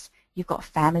friends, you've got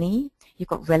family, you've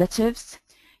got relatives,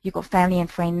 you've got family and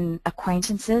friend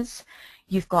acquaintances,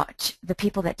 you've got the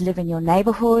people that live in your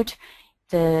neighborhood,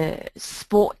 the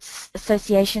sports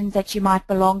associations that you might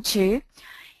belong to.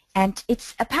 And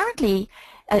it's apparently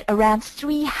around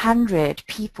 300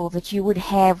 people that you would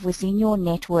have within your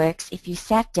networks if you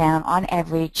sat down on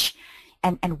average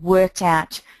and worked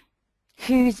out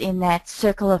who's in that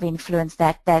circle of influence,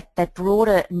 that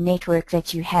broader network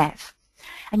that you have.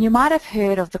 And you might have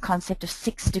heard of the concept of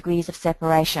 6 degrees of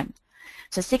separation.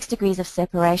 So 6 degrees of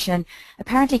separation,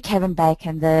 apparently Kevin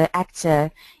Bacon, the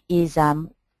actor, is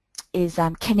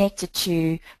connected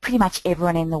to pretty much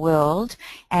everyone in the world,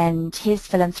 and his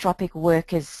philanthropic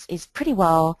work is pretty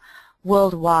well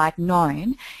worldwide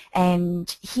known,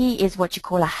 and he is what you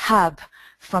call a hub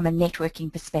from a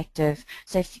networking perspective.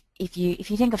 So if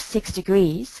you think of 6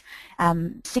 degrees,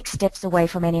 6 steps away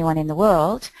from anyone in the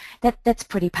world, that's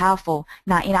pretty powerful.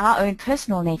 Now, in our own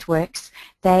personal networks,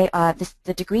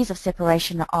 the degrees of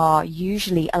separation are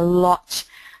usually a lot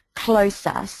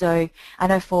closer. So I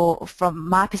know from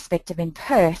my perspective in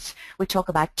Perth, we talk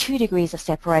about 2 degrees of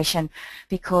separation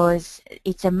because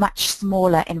it's a much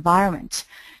smaller environment.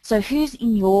 So who's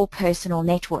in your personal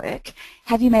network?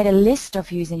 Have you made a list of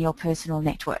who's in your personal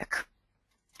network?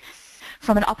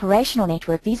 From an operational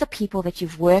network, these are people that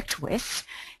you've worked with,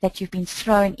 that you've been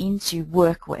thrown into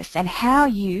work with, and how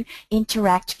you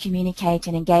interact, communicate,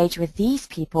 and engage with these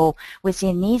people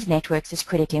within these networks is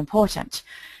critically important.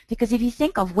 Because if you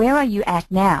think of where are you at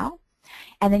now,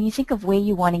 and then you think of where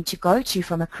you're wanting to go to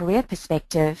from a career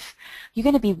perspective, you're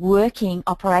going to be working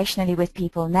operationally with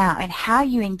people now, and how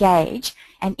you engage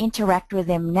and interact with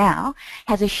them now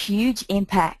has a huge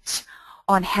impact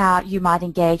on how you might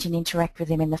engage and interact with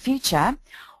them in the future,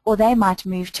 or they might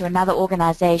move to another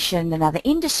organization, another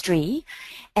industry,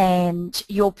 and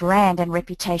your brand and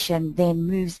reputation then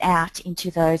moves out into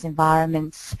those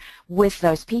environments with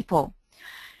those people.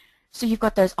 So you've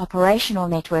got those operational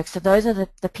networks. So those are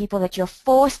the people that you're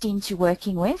forced into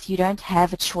working with. You don't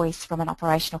have a choice from an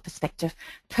operational perspective.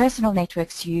 Personal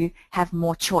networks, you have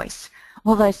more choice.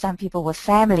 Although some people with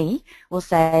family will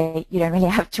say you don't really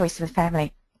have choice with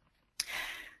family.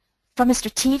 From a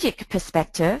strategic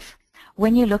perspective,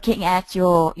 when you're looking at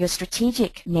your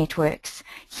strategic networks,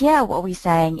 here what we're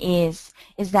saying is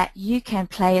that you can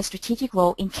play a strategic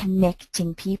role in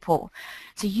connecting people.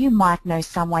 So you might know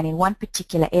someone in one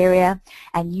particular area,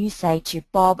 and you say to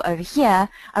Bob over here,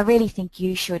 I really think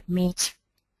you should meet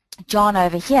John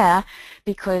over here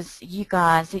because you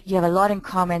guys, you have a lot in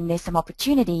common. There's some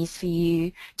opportunities for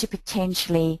you to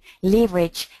potentially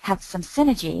leverage, have some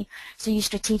synergy, so you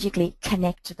strategically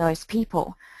connect to those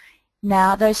people.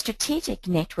 Now, those strategic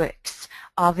networks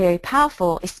are very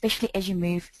powerful, especially as you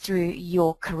move through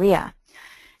your career.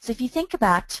 So if you think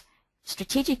about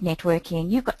strategic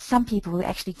networking, you've got some people who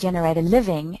actually generate a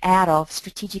living out of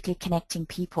strategically connecting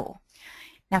people.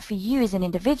 Now, for you as an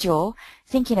individual,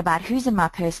 thinking about who's in my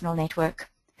personal network,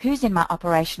 who's in my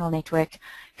operational network,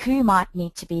 who might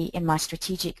need to be in my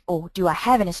strategic, or do I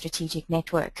have in a strategic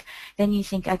network, then you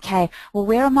think, okay, well,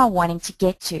 where am I wanting to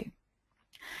get to?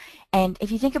 And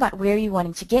if you think about where you're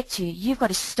wanting to get to, you've got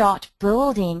to start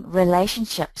building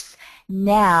relationships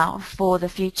now for the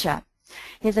future.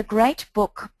 There's a great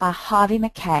book by Harvey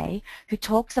Mackay who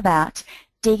talks about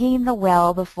digging the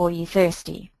well before you're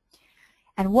thirsty.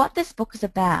 And what this book is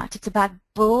about, it's about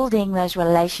building those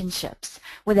relationships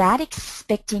without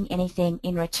expecting anything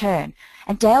in return.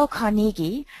 And Dale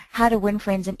Carnegie, How to Win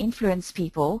Friends and Influence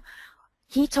People,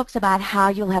 he talks about how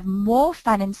you'll have more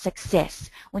fun and success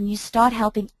when you start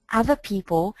helping other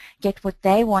people get what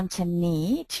they want and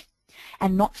need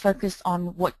and not focus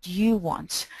on what you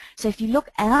want. So if you look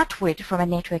outward from a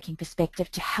networking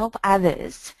perspective to help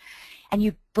others and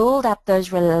you build up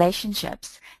those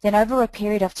relationships, then over a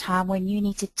period of time when you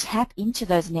need to tap into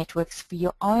those networks for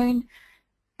your own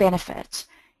benefit,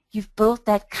 you've built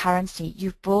that currency,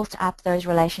 you've built up those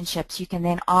relationships, you can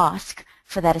then ask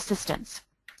for that assistance.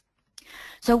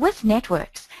 So with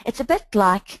networks, it's a bit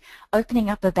like opening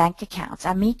up a bank account.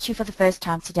 I meet you for the first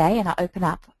time today and I open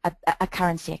up a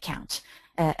currency account,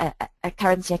 a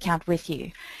currency account with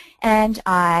you. And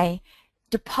I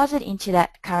deposit into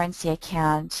that currency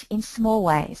account in small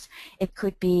ways. It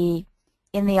could be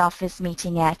in the office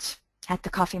meeting at the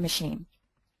coffee machine,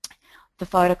 the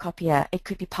photocopier. It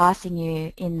could be passing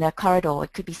you in the corridor.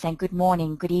 It could be saying good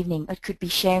morning, good evening. It could be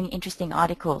sharing interesting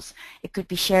articles. It could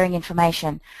be sharing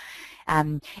information.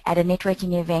 At a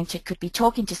networking event, it could be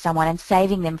talking to someone and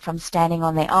saving them from standing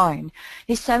on their own.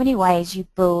 There's so many ways you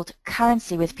build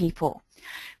currency with people.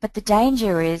 But the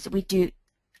danger is we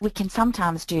can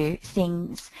sometimes do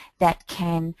things that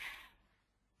can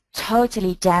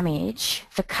totally damage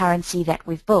the currency that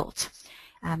we've built.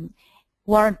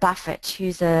 Warren Buffett,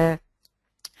 who's a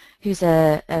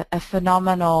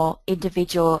phenomenal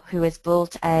individual who has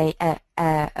built a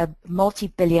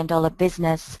multi-billion-dollar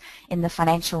business in the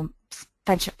financial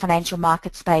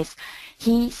market space,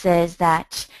 he says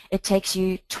that it takes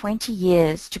you 20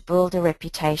 years to build a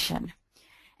reputation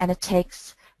and it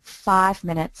takes 5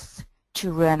 minutes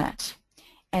to ruin it.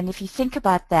 And if you think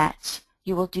about that,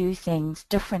 you will do things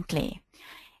differently.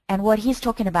 And what he's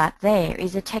talking about there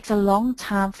is it takes a long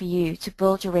time for you to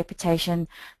build your reputation,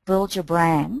 build your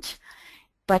brand,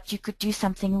 but you could do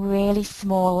something really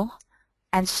small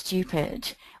and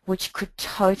stupid, which could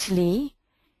totally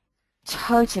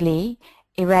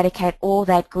eradicate all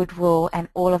that goodwill and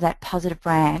all of that positive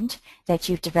brand that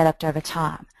you've developed over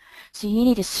time. So you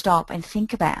need to stop and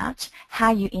think about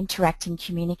how you're interacting,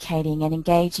 communicating, and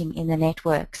engaging in the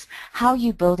networks. How are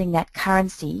you building that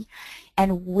currency,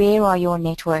 and where are your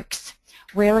networks?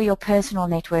 Where are your personal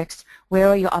networks? Where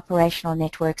are your operational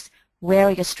networks? Where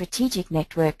are your strategic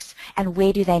networks? And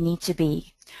where do they need to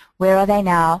be? Where are they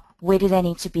now? Where do they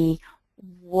need to be?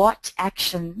 What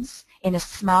actions in a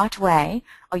smart way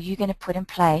are you going to put in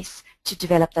place to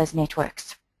develop those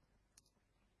networks?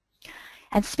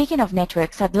 And speaking of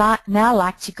networks, I'd now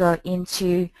like to go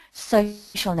into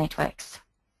social networks.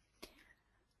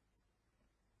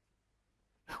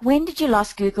 When did you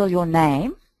last Google your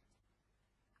name?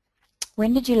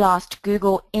 When did you last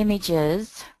Google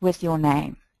images with your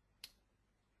name?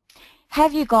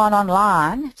 Have you gone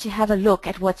online to have a look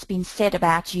at what's been said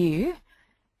about you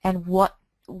and what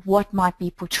might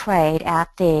be portrayed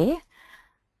out there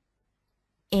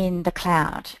in the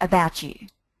cloud about you?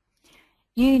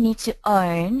 You need to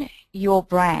own your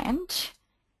brand,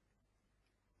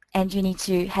 and you need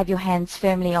to have your hands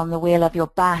firmly on the wheel of your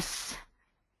bus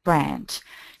brand.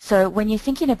 So when you're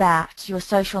thinking about your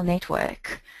social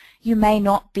network, you may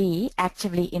not be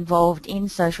actively involved in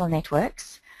social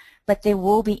networks, but there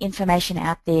will be information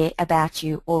out there about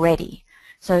you already.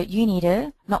 So you need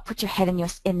to not put your head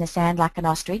in the sand like an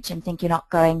ostrich and think you're not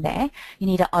going there. You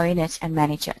need to own it and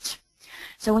manage it.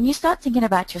 So when you start thinking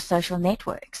about your social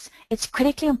networks, it's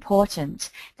critically important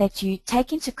that you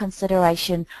take into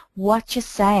consideration what you're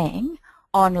saying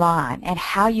online and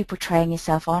how you're portraying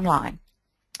yourself online.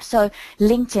 So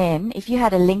LinkedIn, if you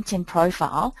had a LinkedIn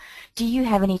profile, do you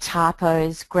have any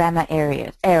typos, grammar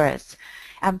errors?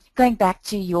 Going back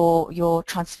to your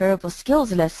transferable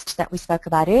skills list that we spoke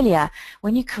about earlier,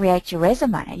 when you create your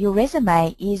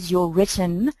resume is your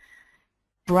written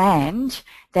brand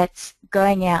that's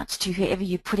going out to whoever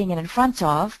you're putting it in front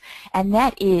of, and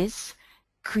that is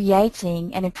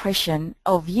creating an impression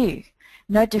of you.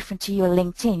 No different to your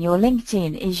LinkedIn. Your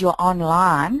LinkedIn is your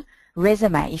online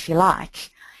resume, if you like,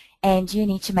 and you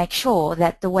need to make sure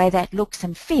that the way that looks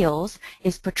and feels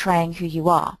is portraying who you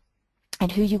are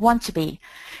and who you want to be.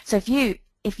 So if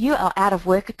you are out of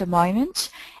work at the moment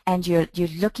and you're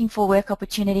looking for work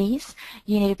opportunities,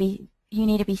 you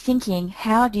need to be thinking,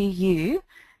 how do you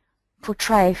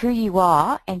portray who you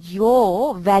are and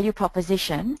your value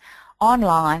proposition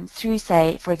online through,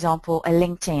 say, for example, a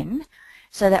LinkedIn,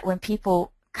 so that when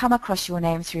people come across your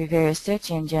name through various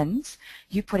search engines,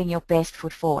 you're putting your best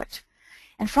foot forward.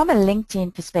 And from a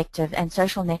LinkedIn perspective and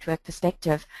social network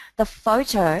perspective, the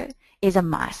photo is a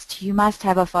must. You must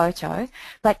have a photo,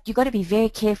 but you've got to be very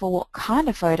careful what kind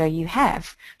of photo you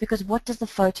have, because what does the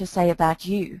photo say about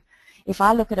you? If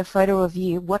I look at a photo of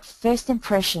you, what first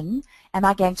impression am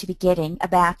I going to be getting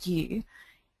about you,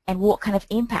 and what kind of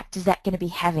impact is that going to be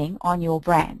having on your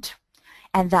brand,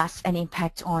 and thus an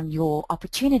impact on your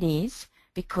opportunities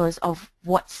because of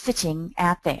what's sitting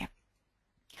out there.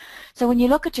 So when you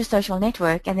look at your social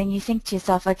network and then you think to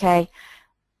yourself, okay,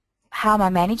 how am I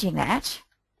managing that?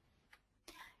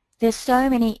 There's so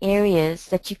many areas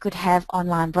that you could have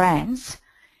online brands,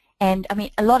 and I mean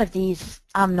a lot of these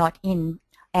I'm not in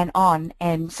and on,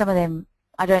 and some of them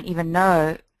I don't even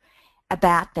know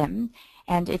about them,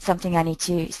 and it's something I need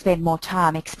to spend more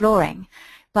time exploring.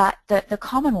 But the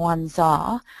common ones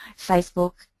are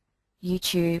Facebook,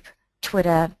 YouTube,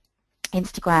 Twitter,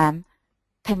 Instagram,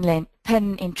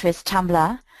 Pinterest,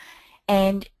 Tumblr,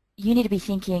 and you need to be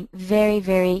thinking very,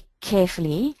 very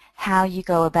carefully how you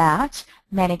go about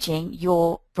managing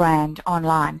your brand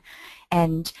online.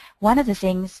 And one of the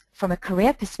things from a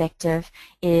career perspective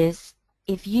is,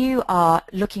 if you are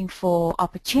looking for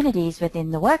opportunities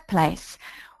within the workplace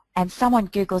and someone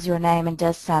Googles your name and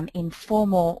does some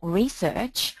informal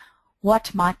research,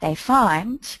 what might they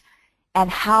find, and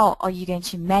how are you going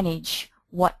to manage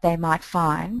what they might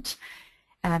find?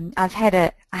 I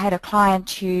had a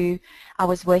client who I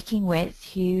was working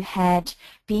with who had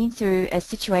been through a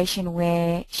situation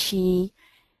where she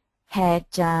had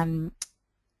gone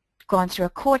through a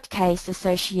court case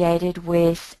associated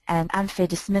with an unfair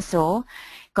dismissal,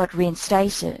 got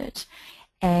reinstated,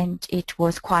 and it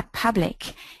was quite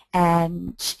public.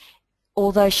 And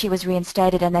although she was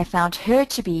reinstated and they found her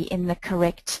to be in the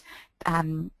correct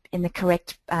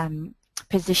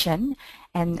position,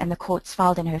 and the courts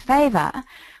filed in her favor,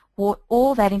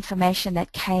 all that information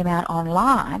that came out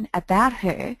online about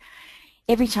her,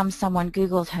 every time someone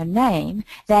Googled her name,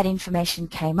 that information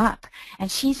came up.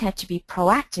 And she's had to be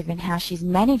proactive in how she's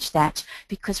managed that,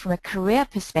 because from a career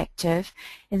perspective,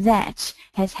 that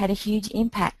has had a huge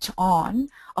impact on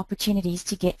opportunities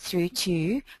to get through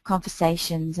to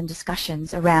conversations and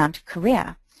discussions around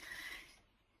career.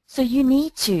 So you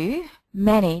need to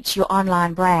manage your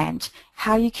online brand.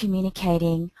 How are you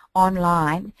communicating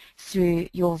online through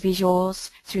your visuals,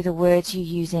 through the words you're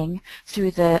using,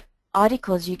 through the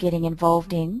articles you're getting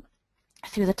involved in,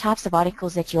 through the types of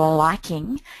articles that you're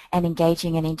liking and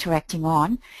engaging and interacting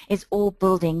on, is all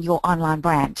building your online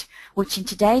brand, which in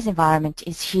today's environment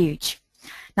is huge.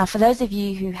 Now, for those of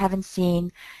you who haven't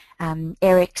seen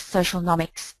Eric's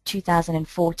Socialnomics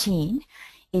 2014,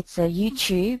 it's a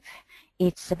YouTube.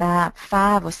 It's about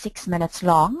 5 or 6 minutes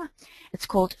long. It's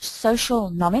called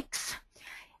Socialnomics,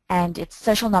 and it's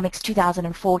Socialnomics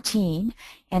 2014,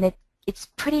 and it's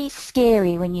pretty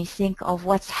scary when you think of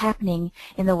what's happening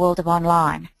in the world of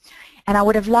online. And I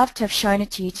would have loved to have shown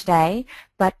it to you today,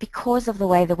 but because of the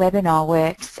way the webinar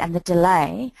works and the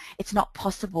delay, it's not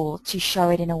possible to show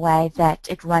it in a way that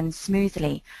it runs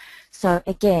smoothly. So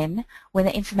again, when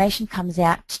the information comes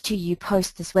out to you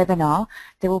post this webinar,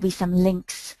 there will be some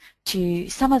links to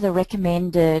some of the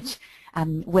recommended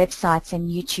websites and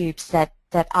YouTubes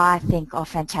that I think are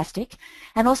fantastic.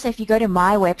 And also, if you go to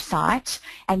my website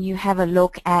and you have a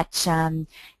look at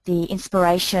the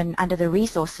inspiration under the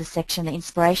resources section, the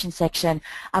inspiration section,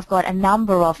 I've got a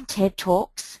number of TED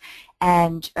Talks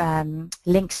and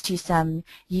links to some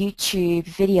YouTube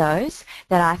videos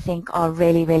that I think are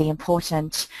really, really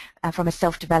important from a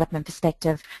self-development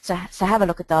perspective. So have a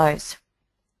look at those.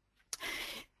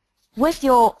 With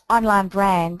your online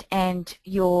brand and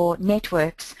your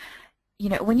networks, you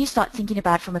know, when you start thinking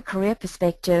about from a career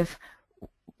perspective,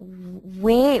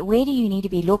 where do you need to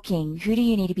be looking? Who do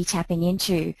you need to be tapping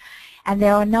into? And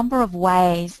there are a number of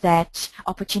ways that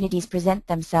opportunities present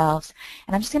themselves.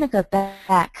 And I'm just going to go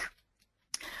back.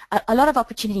 A lot of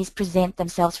opportunities present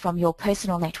themselves from your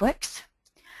personal networks.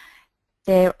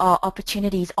 There are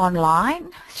opportunities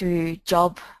online through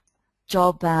job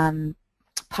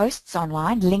posts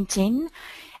online, LinkedIn,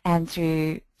 and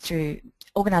through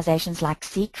organizations like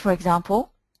Seek, for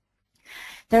example.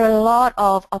 There are a lot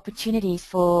of opportunities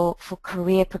for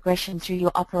career progression through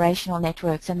your operational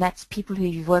networks, and that's people who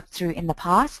you've worked through in the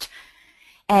past.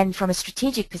 And from a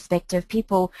strategic perspective,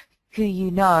 people who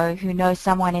who know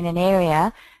someone in an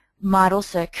area might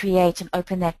also create and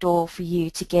open that door for you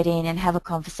to get in and have a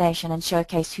conversation and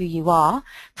showcase who you are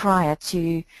prior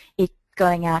to it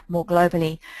going out more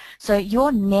globally. So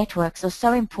your networks are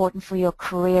so important for your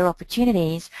career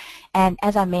opportunities, and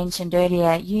as I mentioned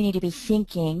earlier, you need to be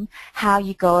thinking how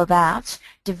you go about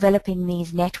developing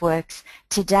these networks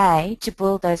today to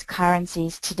build those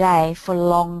currencies today for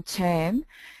long term,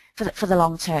 for the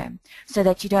long term, so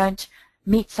that you don't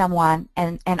meet someone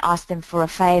and ask them for a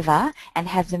favor and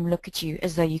have them look at you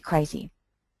as though you're crazy.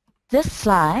 This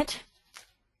slide,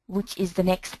 which is the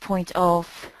next point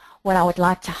of what I would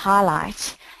like to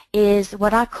highlight, is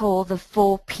what I call the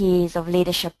 4 P's of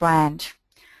leadership brand.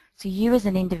 So you as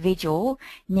an individual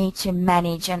need to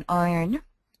manage and own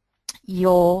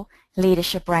your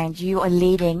leadership brand. You are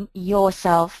leading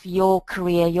yourself, your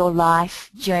career, your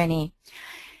life journey.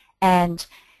 And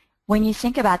when you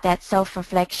think about that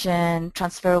self-reflection,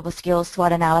 transferable skills,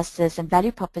 SWOT analysis, and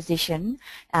value proposition,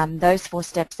 those 4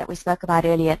 steps that we spoke about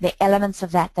earlier, the elements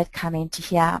of that come into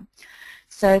here.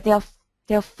 So there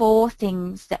are 4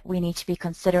 things that we need to be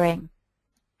considering.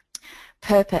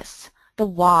 Purpose, the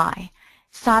why.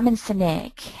 Simon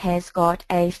Sinek has got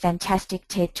a fantastic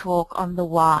TED Talk on the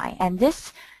why, and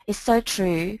this is so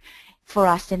true for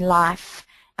us in life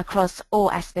across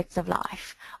all aspects of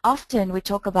life. Often we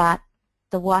talk about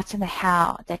the what and the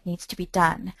how that needs to be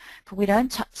done, but we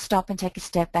don't stop and take a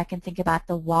step back and think about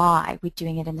the why we're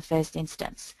doing it in the first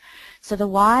instance. So the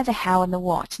why, the how, and the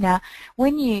what. Now,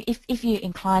 when if you're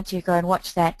inclined to go and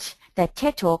watch that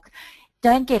TED Talk,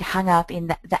 don't get hung up in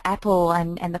the Apple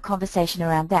and the conversation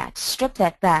around that. Strip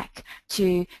that back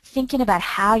to thinking about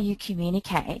how you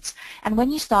communicate. And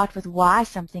when you start with why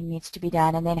something needs to be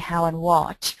done and then how and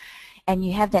what, and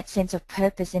you have that sense of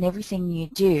purpose in everything you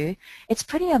do, it's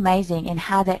pretty amazing in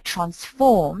how that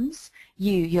transforms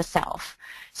you yourself.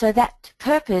 So that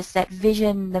purpose, that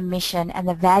vision, the mission, and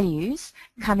the values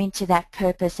come into that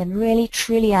purpose and really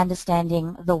truly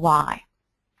understanding the why.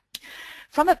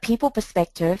 From a people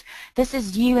perspective, this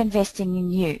is you investing in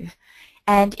you.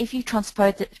 And if you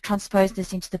transpose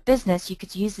this into the business, you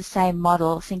could use the same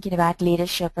model, thinking about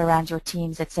leadership around your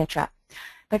teams, etc.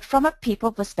 But from a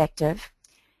people perspective,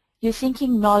 you're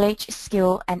thinking knowledge,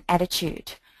 skill, and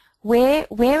attitude.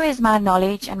 Where is my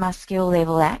knowledge and my skill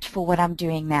level at for what I'm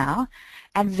doing now?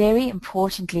 And very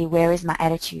importantly, where is my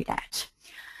attitude at?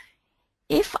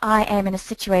 If I am in a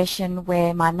situation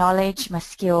where my knowledge, my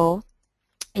skill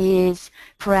is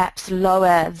perhaps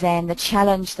lower than the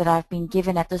challenge that I've been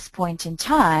given at this point in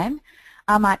time,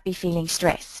 I might be feeling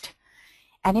stressed.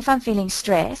 And if I'm feeling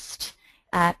stressed,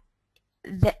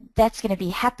 that's going to be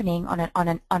happening through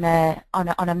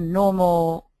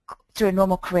a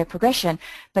normal career progression,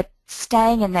 but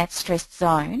staying in that stressed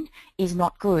zone is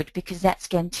not good, because that's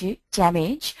going to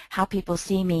damage how people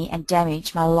see me and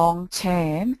damage my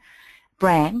long-term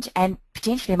brand and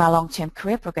potentially my long-term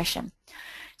career progression.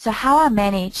 So how I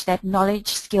manage that knowledge,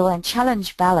 skill, and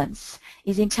challenge balance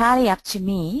is entirely up to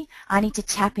me. I need to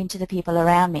tap into the people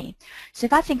around me. So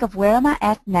if I think of where am I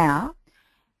at now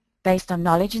based on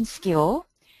knowledge and skill,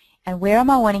 and where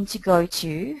am I wanting to go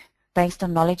to based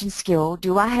on knowledge and skill,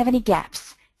 do I have any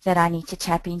gaps that I need to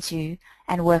tap into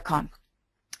and work on?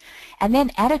 And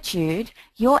then attitude,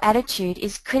 your attitude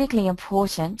is critically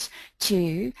important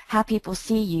to how people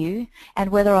see you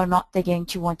and whether or not they're going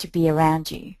to want to be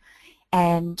around you.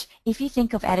 And if you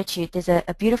think of attitude, there's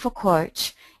a beautiful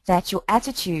quote that your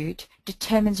attitude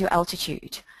determines your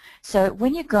altitude. So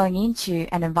when you're going into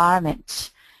an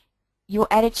environment, your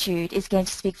attitude is going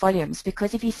to speak volumes,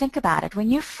 because if you think about it,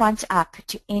 when you front up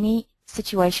to any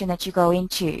situation that you go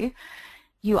into,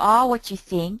 you are what you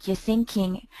think. You're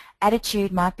thinking,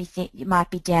 attitude might be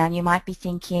down, you might be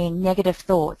thinking negative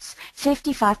thoughts.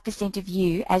 55% of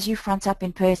you, as you front up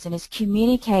in person, is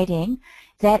communicating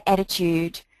that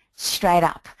attitude straight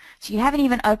up. So you haven't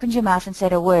even opened your mouth and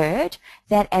said a word,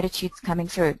 that attitude's coming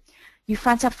through. You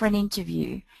front up for an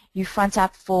interview, you front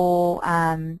up for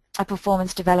a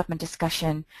performance development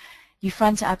discussion, you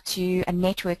front up to a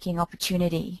networking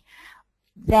opportunity.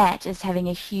 That is having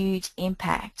a huge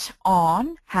impact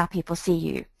on how people see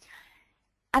you.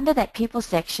 Under that people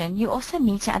section, you also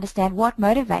need to understand what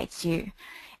motivates you.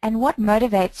 And what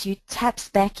motivates you taps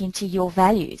back into your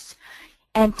values.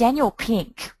 And Daniel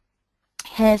Pink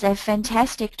has a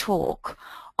fantastic talk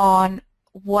on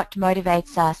what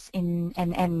motivates us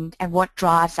and what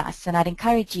drives us. And I'd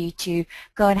encourage you to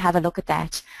go and have a look at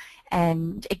that.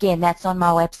 And again, that's on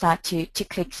my website to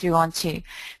click through onto.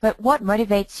 But what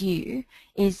motivates you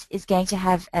is going to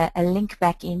have a link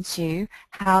back into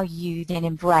how you then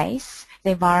embrace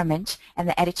the environment and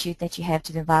the attitude that you have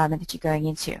to the environment that you're going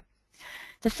into.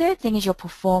 The third thing is your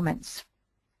performance.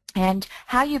 And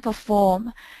how you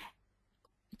perform.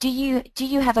 Do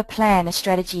you have a plan, a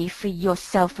strategy for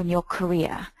yourself and your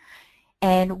career?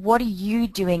 And what are you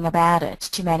doing about it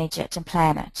to manage it and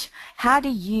plan it? How do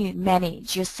you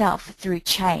manage yourself through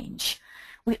change?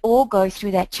 We all go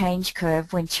through that change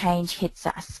curve when change hits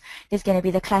us. There's going to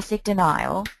be the classic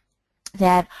denial,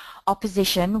 that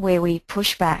opposition where we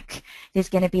push back. There's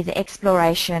going to be the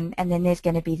exploration, and then there's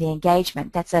going to be the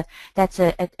engagement. That's a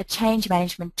change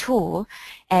management tool,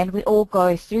 and we all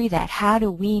go through that. How do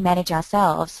we manage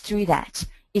ourselves through that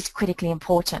is critically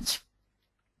important.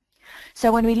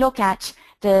 So when we look at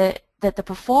the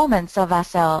performance of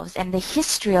ourselves and the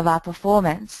history of our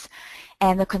performance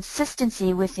and the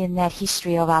consistency within that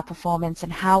history of our performance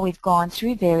and how we've gone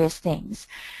through various things,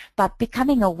 but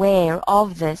becoming aware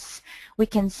of this, we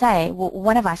can say, well,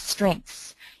 one of our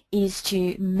strengths is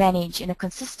to manage in a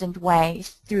consistent way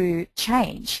through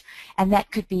change, and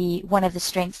that could be one of the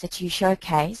strengths that you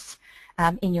showcase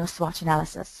in your SWOT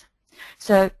analysis.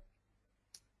 So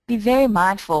be very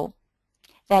mindful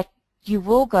that you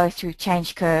will go through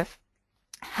change curve.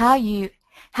 How you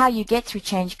get through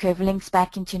change curve links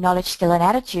back into knowledge, skill, and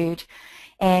attitude,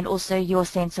 and also your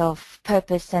sense of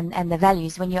purpose and the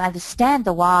values. When you understand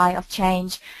the why of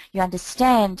change, you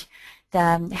understand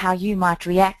how you might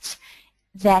react,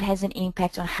 that has an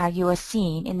impact on how you are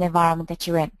seen in the environment that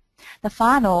you're in. The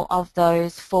final of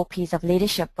those 4 P's of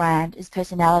leadership brand is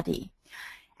personality.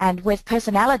 And with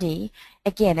personality,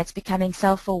 again, it's becoming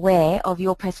self-aware of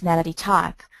your personality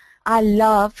type. I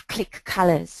love Click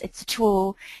Colors. It's a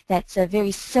tool that's a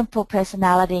very simple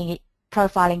personality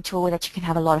profiling tool that you can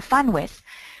have a lot of fun with.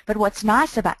 But what's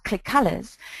nice about Click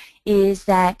Colors is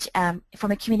that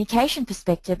from a communication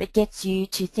perspective, it gets you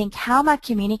to think, how am I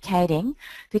communicating?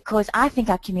 Because I think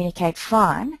I communicate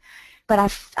fine, but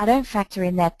I don't factor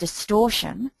in that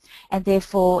distortion, and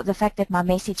therefore the fact that my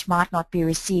message might not be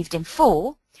received in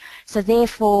full. So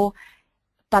therefore,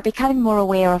 by becoming more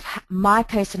aware of my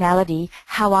personality,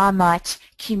 how I might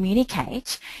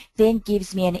communicate, then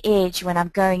gives me an edge when I'm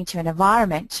going to an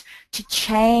environment to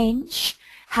change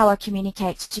how I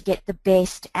communicate to get the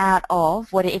best out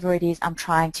of whatever it is I'm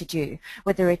trying to do,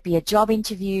 whether it be a job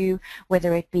interview,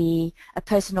 whether it be a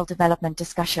personal development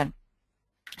discussion.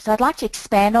 So I'd like to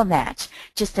expand on that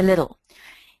just a little.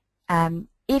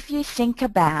 If you think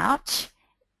about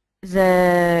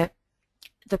the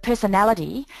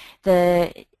personality,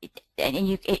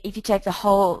 if you take the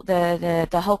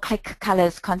whole click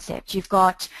colors concept, you've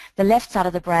got the left side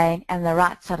of the brain and the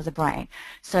right side of the brain.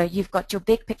 So you've got your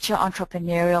big picture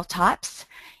entrepreneurial types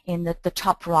in the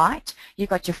top right. You've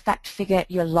got your fact figure,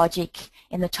 your logic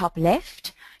in the top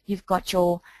left. You've got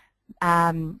your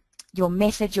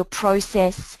message, your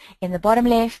process in the bottom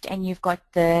left, and you've got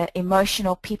the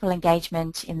emotional people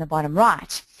engagement in the bottom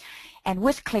right. And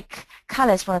with click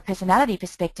colors from a personality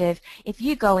perspective, if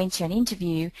you go into an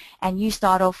interview and you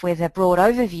start off with a broad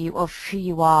overview of who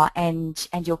you are and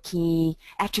your key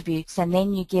attributes, and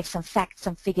then you give some facts,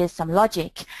 some figures, some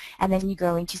logic, and then you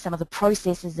go into some of the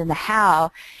processes and the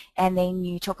how, and then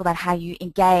you talk about how you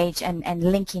engage and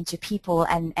link into people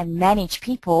and manage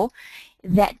people,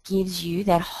 that gives you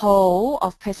that whole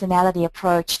of personality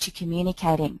approach to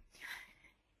communicating.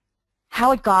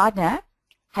 Howard Gardner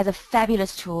has a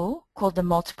fabulous tool called the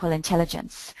multiple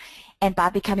intelligence, and by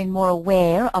becoming more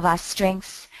aware of our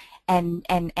strengths and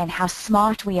how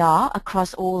smart we are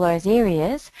across all those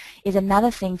areas is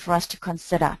another thing for us to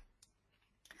consider.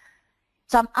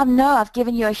 So I know I've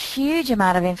given you a huge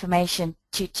amount of information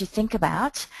to think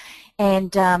about,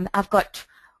 and I've got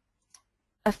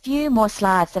a few more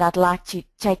slides that I'd like to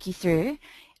take you through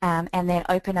and then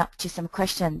open up to some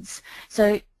questions.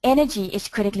 So energy is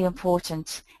critically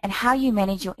important, and how you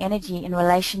manage your energy in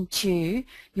relation to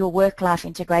your work-life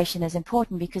integration is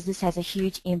important, because this has a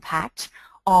huge impact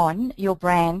on your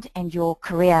brand and your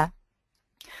career.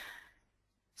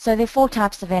 So there are 4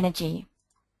 types of energy.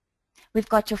 We've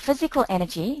got your physical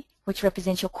energy, which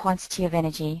represents your quantity of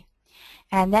energy,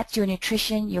 and that's your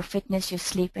nutrition, your fitness, your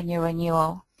sleep, and your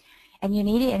renewal. And you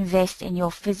need to invest in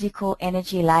your physical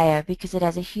energy layer, because it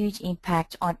has a huge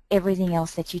impact on everything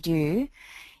else that you do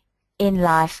in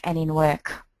life and in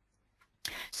work.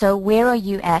 So where are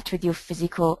you at with your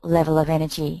physical level of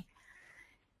energy?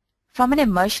 From an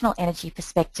emotional energy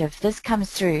perspective, this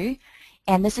comes through,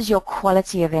 and this is your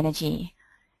quality of energy.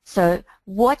 So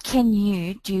what can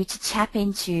you do to tap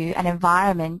into an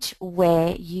environment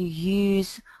where you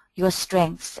use your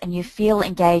strengths and you feel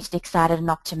engaged, excited, and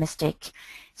optimistic,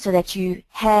 so that you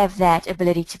have that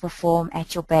ability to perform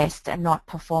at your best and not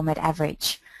perform at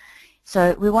average?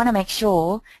 So we want to make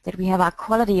sure that we have our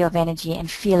quality of energy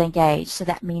and feel engaged. So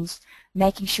that means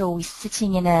making sure we're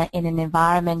sitting in an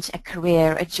environment, a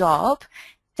career, a job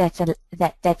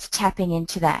that's tapping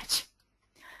into that.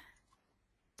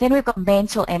 Then we've got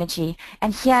mental energy,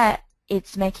 and here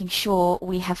it's making sure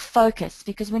we have focus,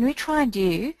 because when we try and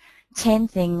do 10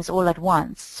 things all at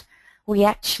once, we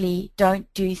actually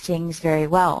don't do things very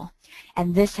well,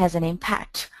 and this has an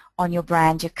impact on your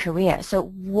brand, your career. So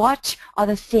what are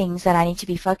the things that I need to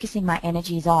be focusing my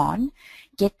energies on,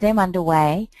 get them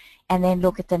underway, and then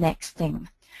look at the next thing.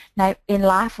 Now, in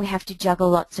life, we have to juggle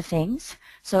lots of things.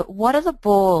 So what are the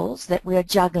balls that we are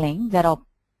juggling that are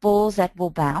balls that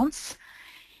will bounce?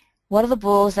 What are the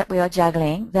balls that we are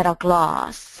juggling that are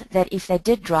glass, that if they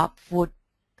did drop would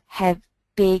have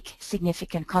big,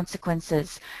 significant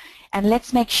consequences? And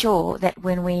let's make sure that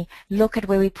when we look at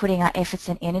where we're putting our efforts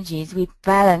and energies, we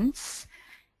balance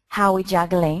how we're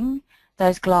juggling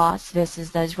those glass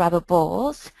versus those rubber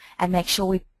balls, and make sure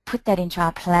we put that into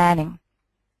our planning.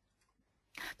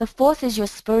 The 4th is your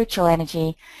spiritual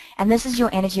energy, and this is your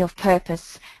energy of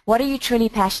purpose. What are you truly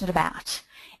passionate about?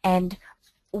 And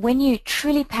when you're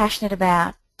truly passionate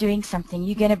about doing something,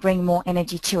 you're going to bring more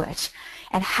energy to it.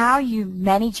 And how you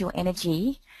manage your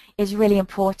energy is really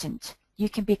important. You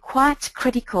can be quite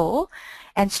critical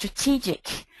and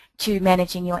strategic to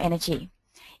managing your energy.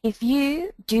 If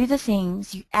you do the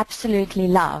things you absolutely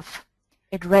love,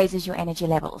 it raises your energy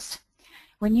levels.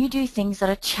 When you do things that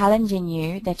are challenging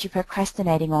you, that you're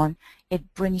procrastinating on,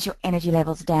 it brings your energy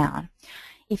levels down.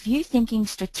 If you're thinking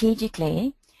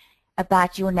strategically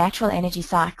about your natural energy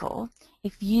cycle,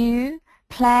 if you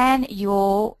plan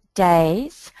your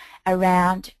days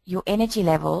around your energy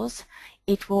levels,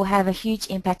 it will have a huge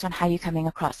impact on how you're coming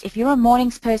across. If you're a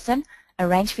mornings person,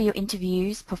 arrange for your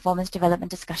interviews, performance development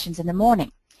discussions in the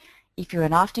morning. If you're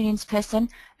an afternoons person,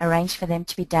 arrange for them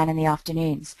to be done in the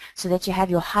afternoons, so that you have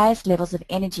your highest levels of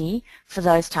energy for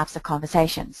those types of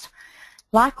conversations.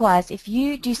 Likewise, if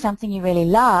you do something you really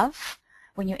love,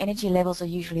 when your energy levels are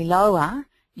usually lower,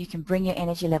 you can bring your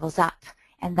energy levels up,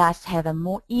 and thus have a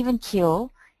more even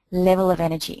keel level of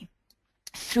energy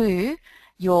through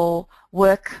your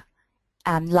work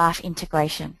life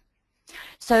integration.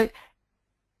 So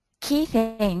key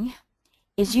thing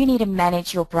is you need to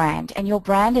manage your brand, and your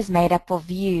brand is made up of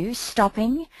you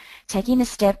stopping, taking a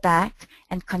step back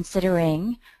and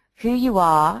considering who you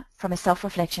are from a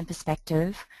self-reflection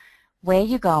perspective, where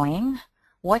you're going,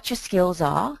 what your skills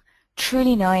are,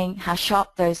 truly knowing how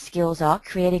sharp those skills are,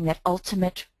 creating that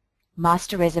ultimate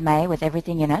master resume with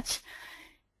everything in it,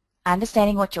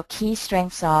 understanding what your key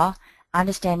strengths are,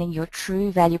 understanding your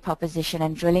true value proposition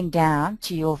and drilling down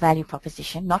to your value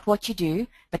proposition, not what you do,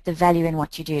 but the value in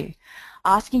what you do.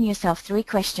 Asking yourself 3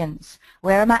 questions.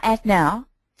 Where am I at now?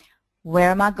 Where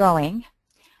am I going?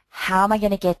 How am I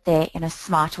going to get there in a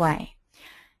smart way?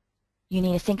 You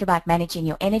need to think about managing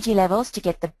your energy levels to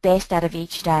get the best out of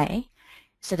each day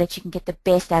so that you can get the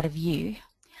best out of you.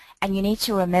 And you need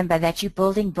to remember that you're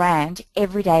building brand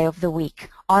every day of the week,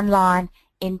 online,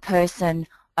 in person,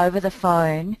 over the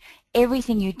phone.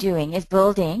 Everything you're doing is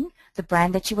building the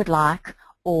brand that you would like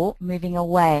or moving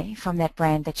away from that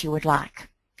brand that you would like.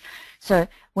 So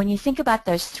when you think about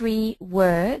those 3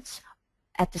 words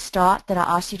at the start that I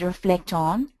asked you to reflect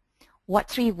on, what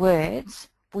 3 words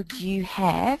would you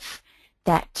have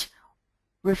that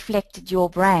reflected your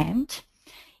brand?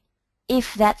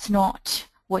 If that's not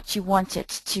what you want it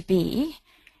to be,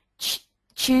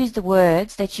 choose the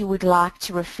words that you would like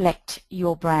to reflect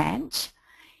your brand.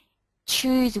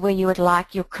 Choose where you would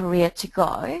like your career to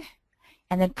go,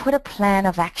 and then put a plan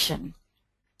of action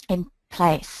in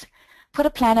place. Put a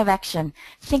plan of action.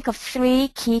 Think of 3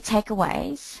 key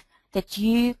takeaways that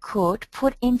you could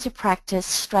put into practice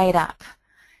straight up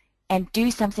and do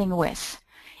something with.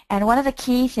 And one of the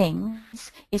key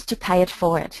things is to pay it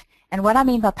forward. And what I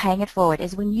mean by paying it forward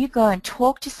is when you go and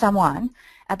talk to someone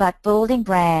about building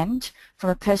brand from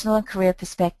a personal and career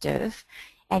perspective,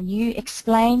 and you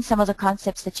explain some of the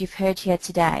concepts that you've heard here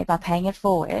today by paying it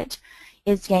forward,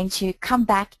 it's going to come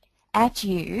back at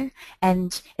you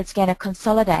and it's going to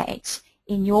consolidate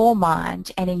in your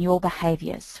mind and in your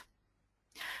behaviors.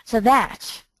 So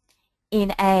that,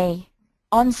 in a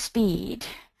on speed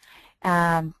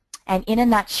and in a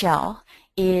nutshell,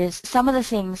 is some of the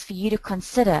things for you to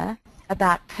consider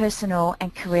about personal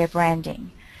and career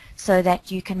branding so that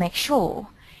you can make sure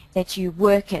that you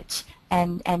work it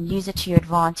and use it to your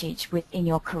advantage within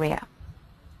your career.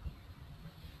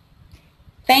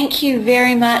 Thank you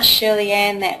very much, Shirley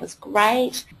Anne. That was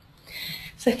great.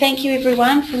 So thank you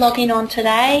everyone for logging on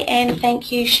today, and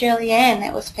thank you, Shirley Anne.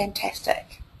 That was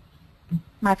fantastic.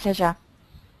 My pleasure.